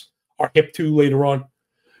like us are hip to later on.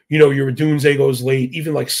 Your Dunze goes late,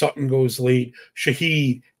 even like Sutton goes late,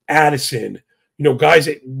 Shaheed, Addison, guys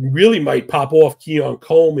that really might pop off, Keon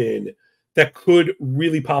Coleman, that could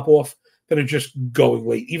really pop off, that are just going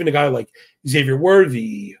late. Even a guy like Xavier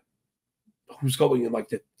Worthy, who's going in like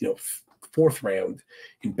the 4th round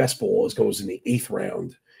in best balls, goes in the 8th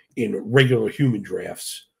round in regular human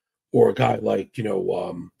drafts. Or a guy like,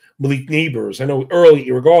 Malik Neighbors. I know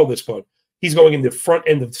early, regardless, but he's going in the front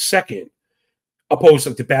end of the 2nd, opposed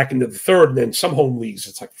to the back end of the 3rd, and then some home leagues,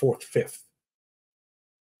 it's like 4th, 5th.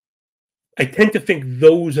 I tend to think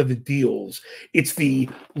those are the deals. It's the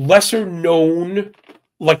lesser known,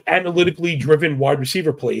 like analytically driven wide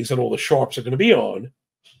receiver plays that all the sharps are going to be on,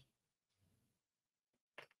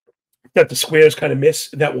 that the squares kind of miss,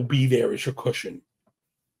 that will be there as your cushion.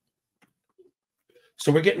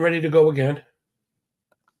 So we're getting ready to go again.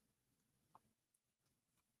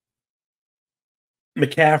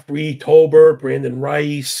 McCaffrey, Tolbert, Brandon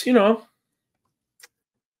Rice, you know.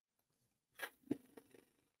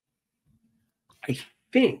 I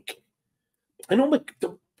know like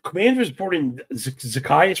the Commanders brought in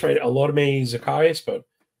Zacchaeus, right? Alotame Zacchaeus, but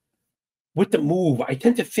with the move, I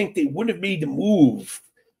tend to think they wouldn't have made the move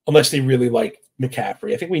unless they really like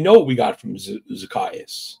McCaffrey. I think we know what we got from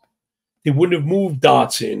Zacchaeus. They wouldn't have moved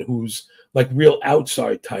Dotson, who's like real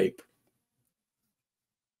outside type.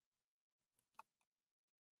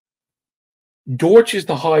 Dortch is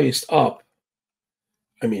the highest up.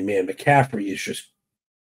 I mean, man, McCaffrey is just.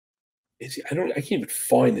 I can't even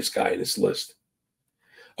find this guy in this list.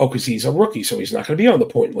 Oh, because he's a rookie, so he's not going to be on the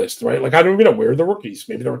point list, right? Like, I don't even know where are the rookies.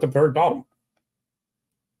 Maybe they're at the very bottom.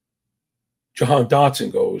 Jahan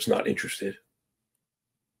Dotson goes, not interested.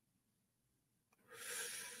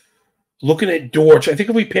 Looking at Dortch, I think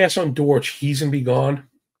if we pass on Dortch, he's going to be gone.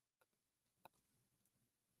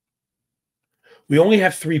 We only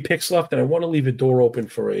have 3 picks left, and I want to leave a door open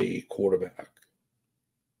for a quarterback.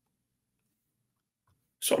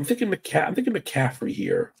 So I'm thinking McCaffrey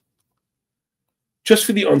here. Just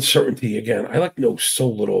for the uncertainty again. I know so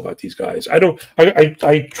little about these guys. I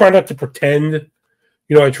try not to pretend,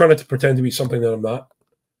 I try not to pretend to be something that I'm not.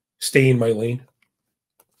 Stay in my lane.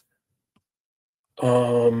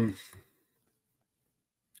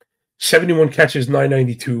 71 catches,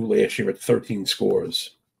 992 last year at 13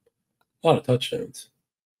 scores. A lot of touchdowns.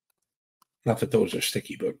 Not that those are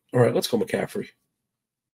sticky, but all right, let's go McCaffrey.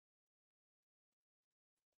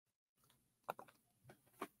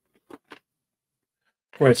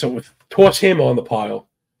 All right, so toss him on the pile.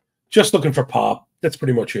 Just looking for pop. That's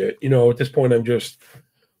pretty much it. At this point,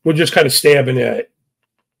 we're just kind of stabbing at,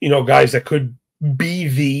 guys that could be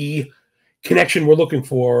the connection we're looking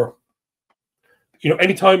for.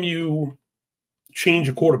 Anytime you change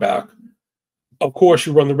a quarterback, of course,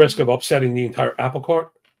 you run the risk of upsetting the entire apple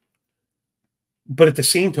cart. But at the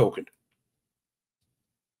same token,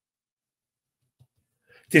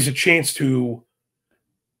 there's a chance to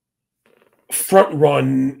front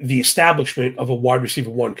run the establishment of a wide receiver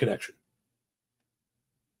 1 connection.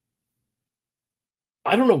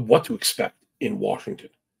 I don't know what to expect in Washington.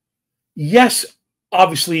 Yes,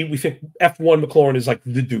 obviously, we think F1 McLaurin is like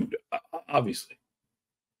the dude, obviously.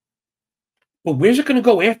 But where's it going to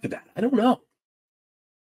go after that? I don't know.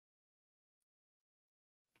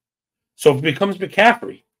 So if it becomes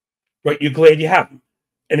McCaffrey, right, you're glad you have him.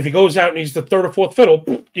 And if he goes out and he's the 3rd or 4th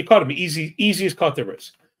fiddle, you cut him. Easiest cut there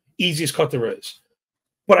is. Easiest cut there is.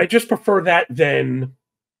 But I just prefer that than,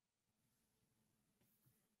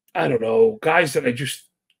 I don't know, guys that I just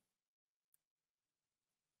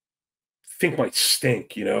think might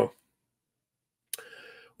stink, Or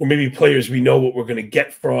maybe players we know what we're going to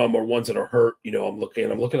get from, or ones that are hurt. I'm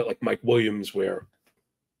looking at like Mike Williams, where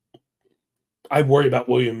I worry about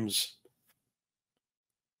Williams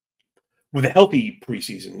with a healthy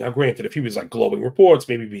preseason. Now, granted, if he was like glowing reports,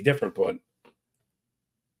 maybe it'd be different, but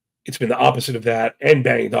it's been the opposite of that and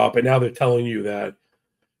banged up. And now they're telling you that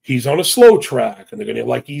he's on a slow track and they're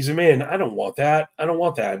going to ease him in. I don't want that.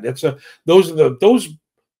 Those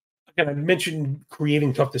again, I mentioned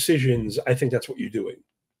creating tough decisions. I think that's what you're doing.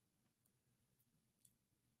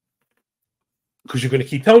 Because you're going to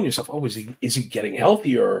keep telling yourself, oh, is he getting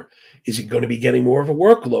healthier? Is he going to be getting more of a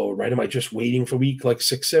workload, right? Am I just waiting for week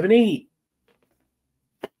 6, 7, 8?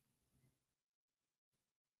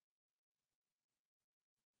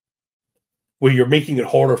 Where you're making it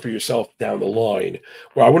harder for yourself down the line,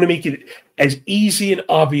 where I want to make it as easy and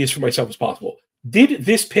obvious for myself as possible. Did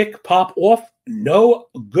this pick pop off? No,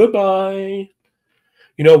 goodbye.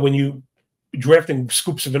 When you drafting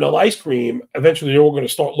scoops of vanilla ice cream, eventually they're all going to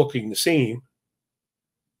start looking the same.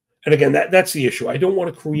 And again, that's the issue. I don't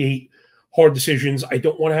want to create hard decisions. I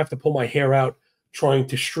don't want to have to pull my hair out trying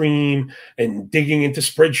to stream and digging into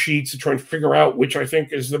spreadsheets to try and figure out which I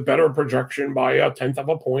think is the better projection by a 10th of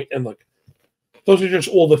a point. And those are just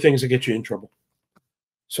all the things that get you in trouble.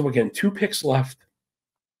 So again, 2 picks left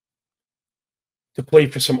to play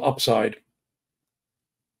for some upside.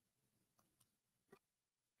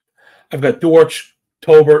 I've got Dortch,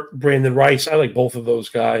 Tolbert, Brandon Rice. I like both of those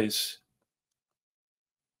guys.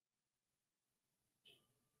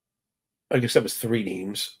 I guess that was 3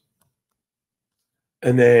 names.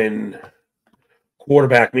 And then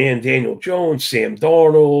quarterback, man, Daniel Jones, Sam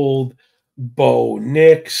Darnold, Bo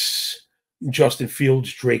Nix, Justin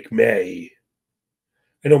Fields, Drake May.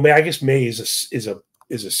 I know May. I guess May is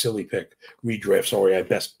a silly pick. Redraft. Sorry, I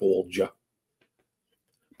best balled you.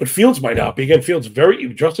 But Fields might not be. Again,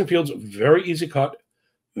 Justin Fields, very easy cut.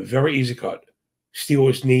 Very easy cut.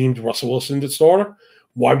 Steelers named Russell Wilson the starter.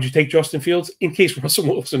 Why would you take Justin Fields? In case Russell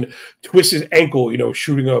Wilson twists his ankle,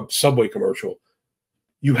 shooting a Subway commercial.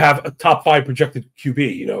 You have a top 5 projected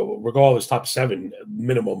QB, regardless, top 7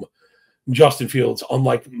 minimum. Justin Fields,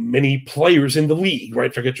 unlike many players in the league,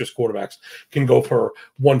 right? Forget just quarterbacks, can go for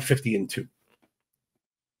 150 and 2.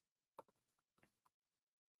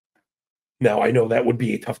 Now, I know that would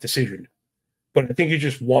be a tough decision, but I think you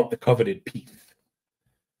just want the coveted piece.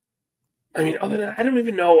 I mean, other than that, I don't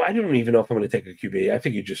even know if I'm going to take a QB. I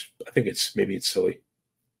think maybe it's silly.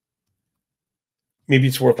 Maybe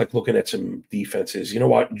it's worth looking at some defenses. You know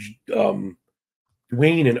what?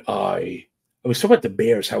 Dwayne and I was talking about the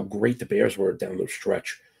Bears, how great the Bears were down the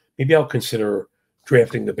stretch. Maybe I'll consider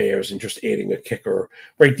drafting the Bears and just adding a kicker.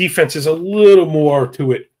 Right? Defense is a little more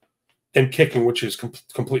to it than kicking, which is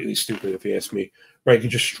completely stupid if you ask me. Right? You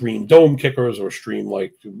can just stream dome kickers or stream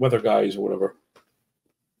weather guys or whatever.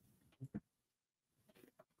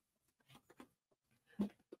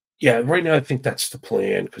 Yeah, right now I think that's the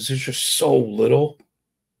plan because there's just so little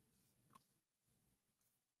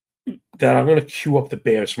that I'm going to queue up the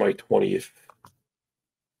Bears for my 20th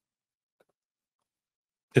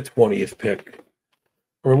pick.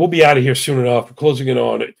 Or we'll be out of here soon enough. We're closing in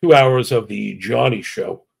on 2 hours of the Johnny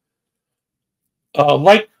Show.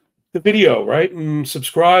 Like the video, right? And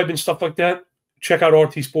subscribe and stuff like that. Check out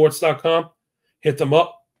rtsports.com. Hit them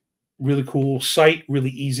up. Really cool site.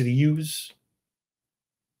 Really easy to use.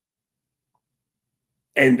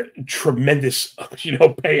 And tremendous,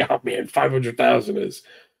 payout, man. 500,000 is,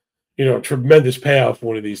 tremendous payout for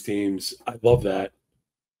one of these teams. I love that.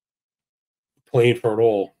 Playing for it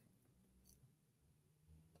all.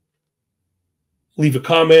 Leave a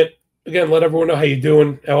comment. Again, let everyone know how you're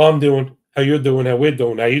doing, how I'm doing, how you're doing, how we're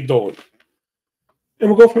doing, how you're doing. And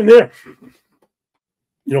we'll go from there.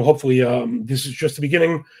 Hopefully this is just the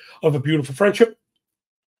beginning of a beautiful friendship.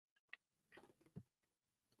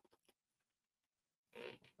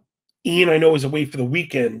 Ian, I know, is away for the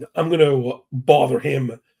weekend. I'm going to bother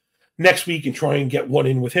him next week and try and get one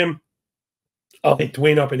in with him. I'll hit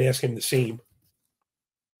Dwayne up and ask him the same.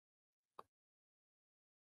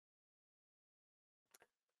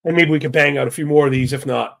 And maybe we can bang out a few more of these. If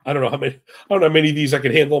not, I don't know how many of these I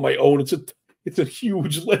can handle on my own. It's a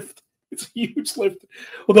huge lift. It's a huge lift.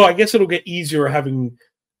 Although I guess it'll get easier having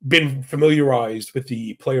been familiarized with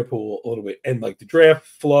the player pool a little bit and the draft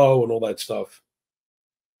flow and all that stuff.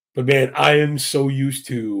 But man, I am so used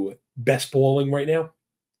to best balling right now.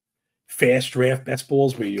 Fast draft best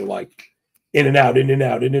balls where you're in and out, in and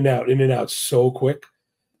out, in and out, in and out so quick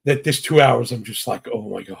that this 2 hours I'm just oh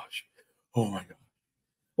my gosh. Oh my God.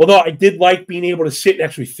 Although I did like being able to sit and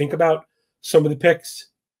actually think about some of the picks.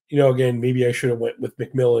 Again, maybe I should have went with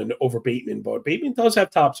McMillan over Bateman, but Bateman does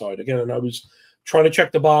have topside. Again, and I was trying to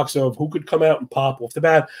check the box of who could come out and pop off the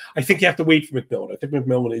bat. I think you have to wait for McMillan. I think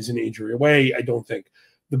McMillan is an injury away. I don't think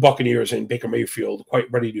the Buccaneers and Baker Mayfield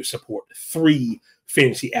quite ready to support 3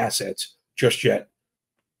 fantasy assets just yet.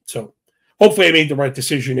 So hopefully I made the right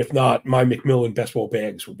decision. If not, my McMillan best ball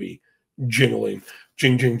bags will be jingling.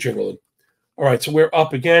 Jingling. All right, so we're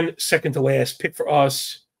up again. Second to last pick for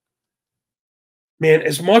us. Man,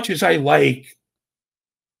 as much as I like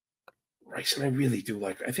Rice, and I really do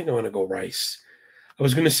I think I'm going to go Rice. I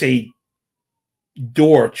was going to say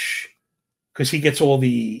Dortch because he gets all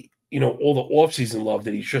the offseason love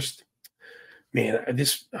that he's just, man,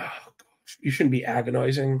 you shouldn't be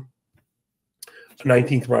agonizing a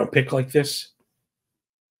 19th round pick like this.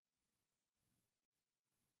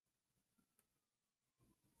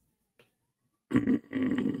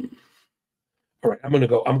 All right,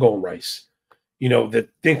 I'm going Rice. The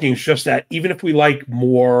thinking is just that even if we like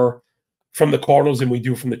more from the Cardinals than we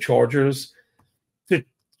do from the Chargers,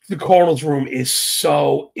 the Cardinals room it's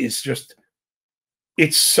so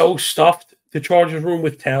stuffed, the Chargers room,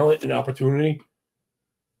 with talent and opportunity,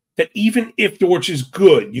 that even if Dortch is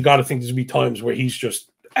good, you got to think there's going to be times where he's just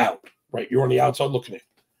out, right? You're on the outside looking at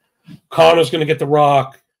it. Connor's going to get the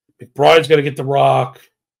rock. McBride's going to get the rock.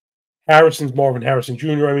 Marvin Harrison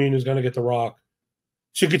Jr., is going to get the rock.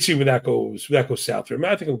 So you can see where that goes south for him.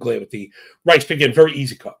 I think I'm glad with the Rice pick. Again, very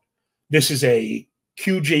easy cut. This is a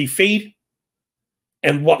QJ fade.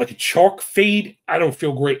 And a chalk fade? I don't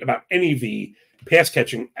feel great about any of the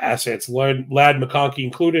pass-catching assets, Ladd McConkey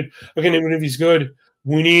included. Again, even if he's good,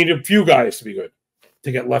 we need a few guys to be good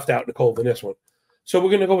to get left out in the cold in this one. So we're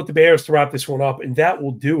going to go with the Bears to wrap this one up, and that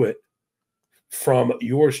will do it from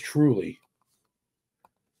yours truly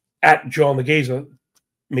at John Laghezza.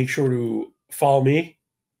 Make sure to follow me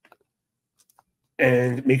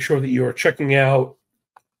and make sure that you're checking out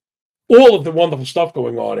all of the wonderful stuff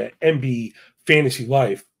going on at MB Fantasy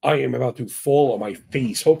Life. I am about to fall on my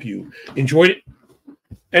face. Hope you enjoyed it.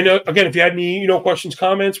 And again, if you had any, questions,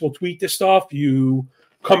 comments, we'll tweet this stuff. You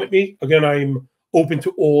come at me. Again, I'm open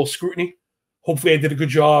to all scrutiny. Hopefully I did a good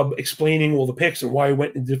job explaining all the picks and why I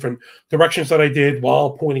went in different directions that I did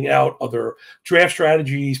while pointing out other draft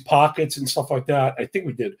strategies, pockets, and stuff like that. I think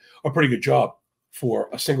we did a pretty good job for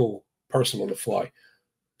a single person on the fly.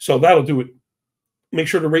 So that'll do it. Make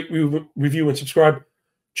sure to rate, review, and subscribe.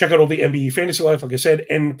 Check out all the NBA Fantasy Life, like I said,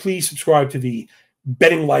 and please subscribe to the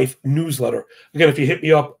Betting Life newsletter. Again, if you hit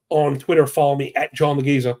me up on Twitter, follow me at John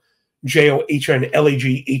Laghezza,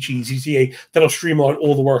 JOHNLAGHEZZA. That'll streamline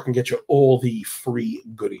all the work and get you all the free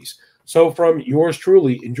goodies. So from yours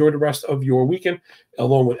truly, enjoy the rest of your weekend,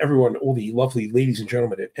 along with everyone, all the lovely ladies and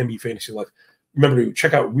gentlemen at NBA Fantasy Life. Remember to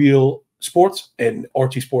check out Real Sports and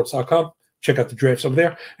RTSports.com. Check out the drafts over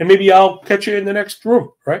there, and maybe I'll catch you in the next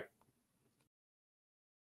room, right?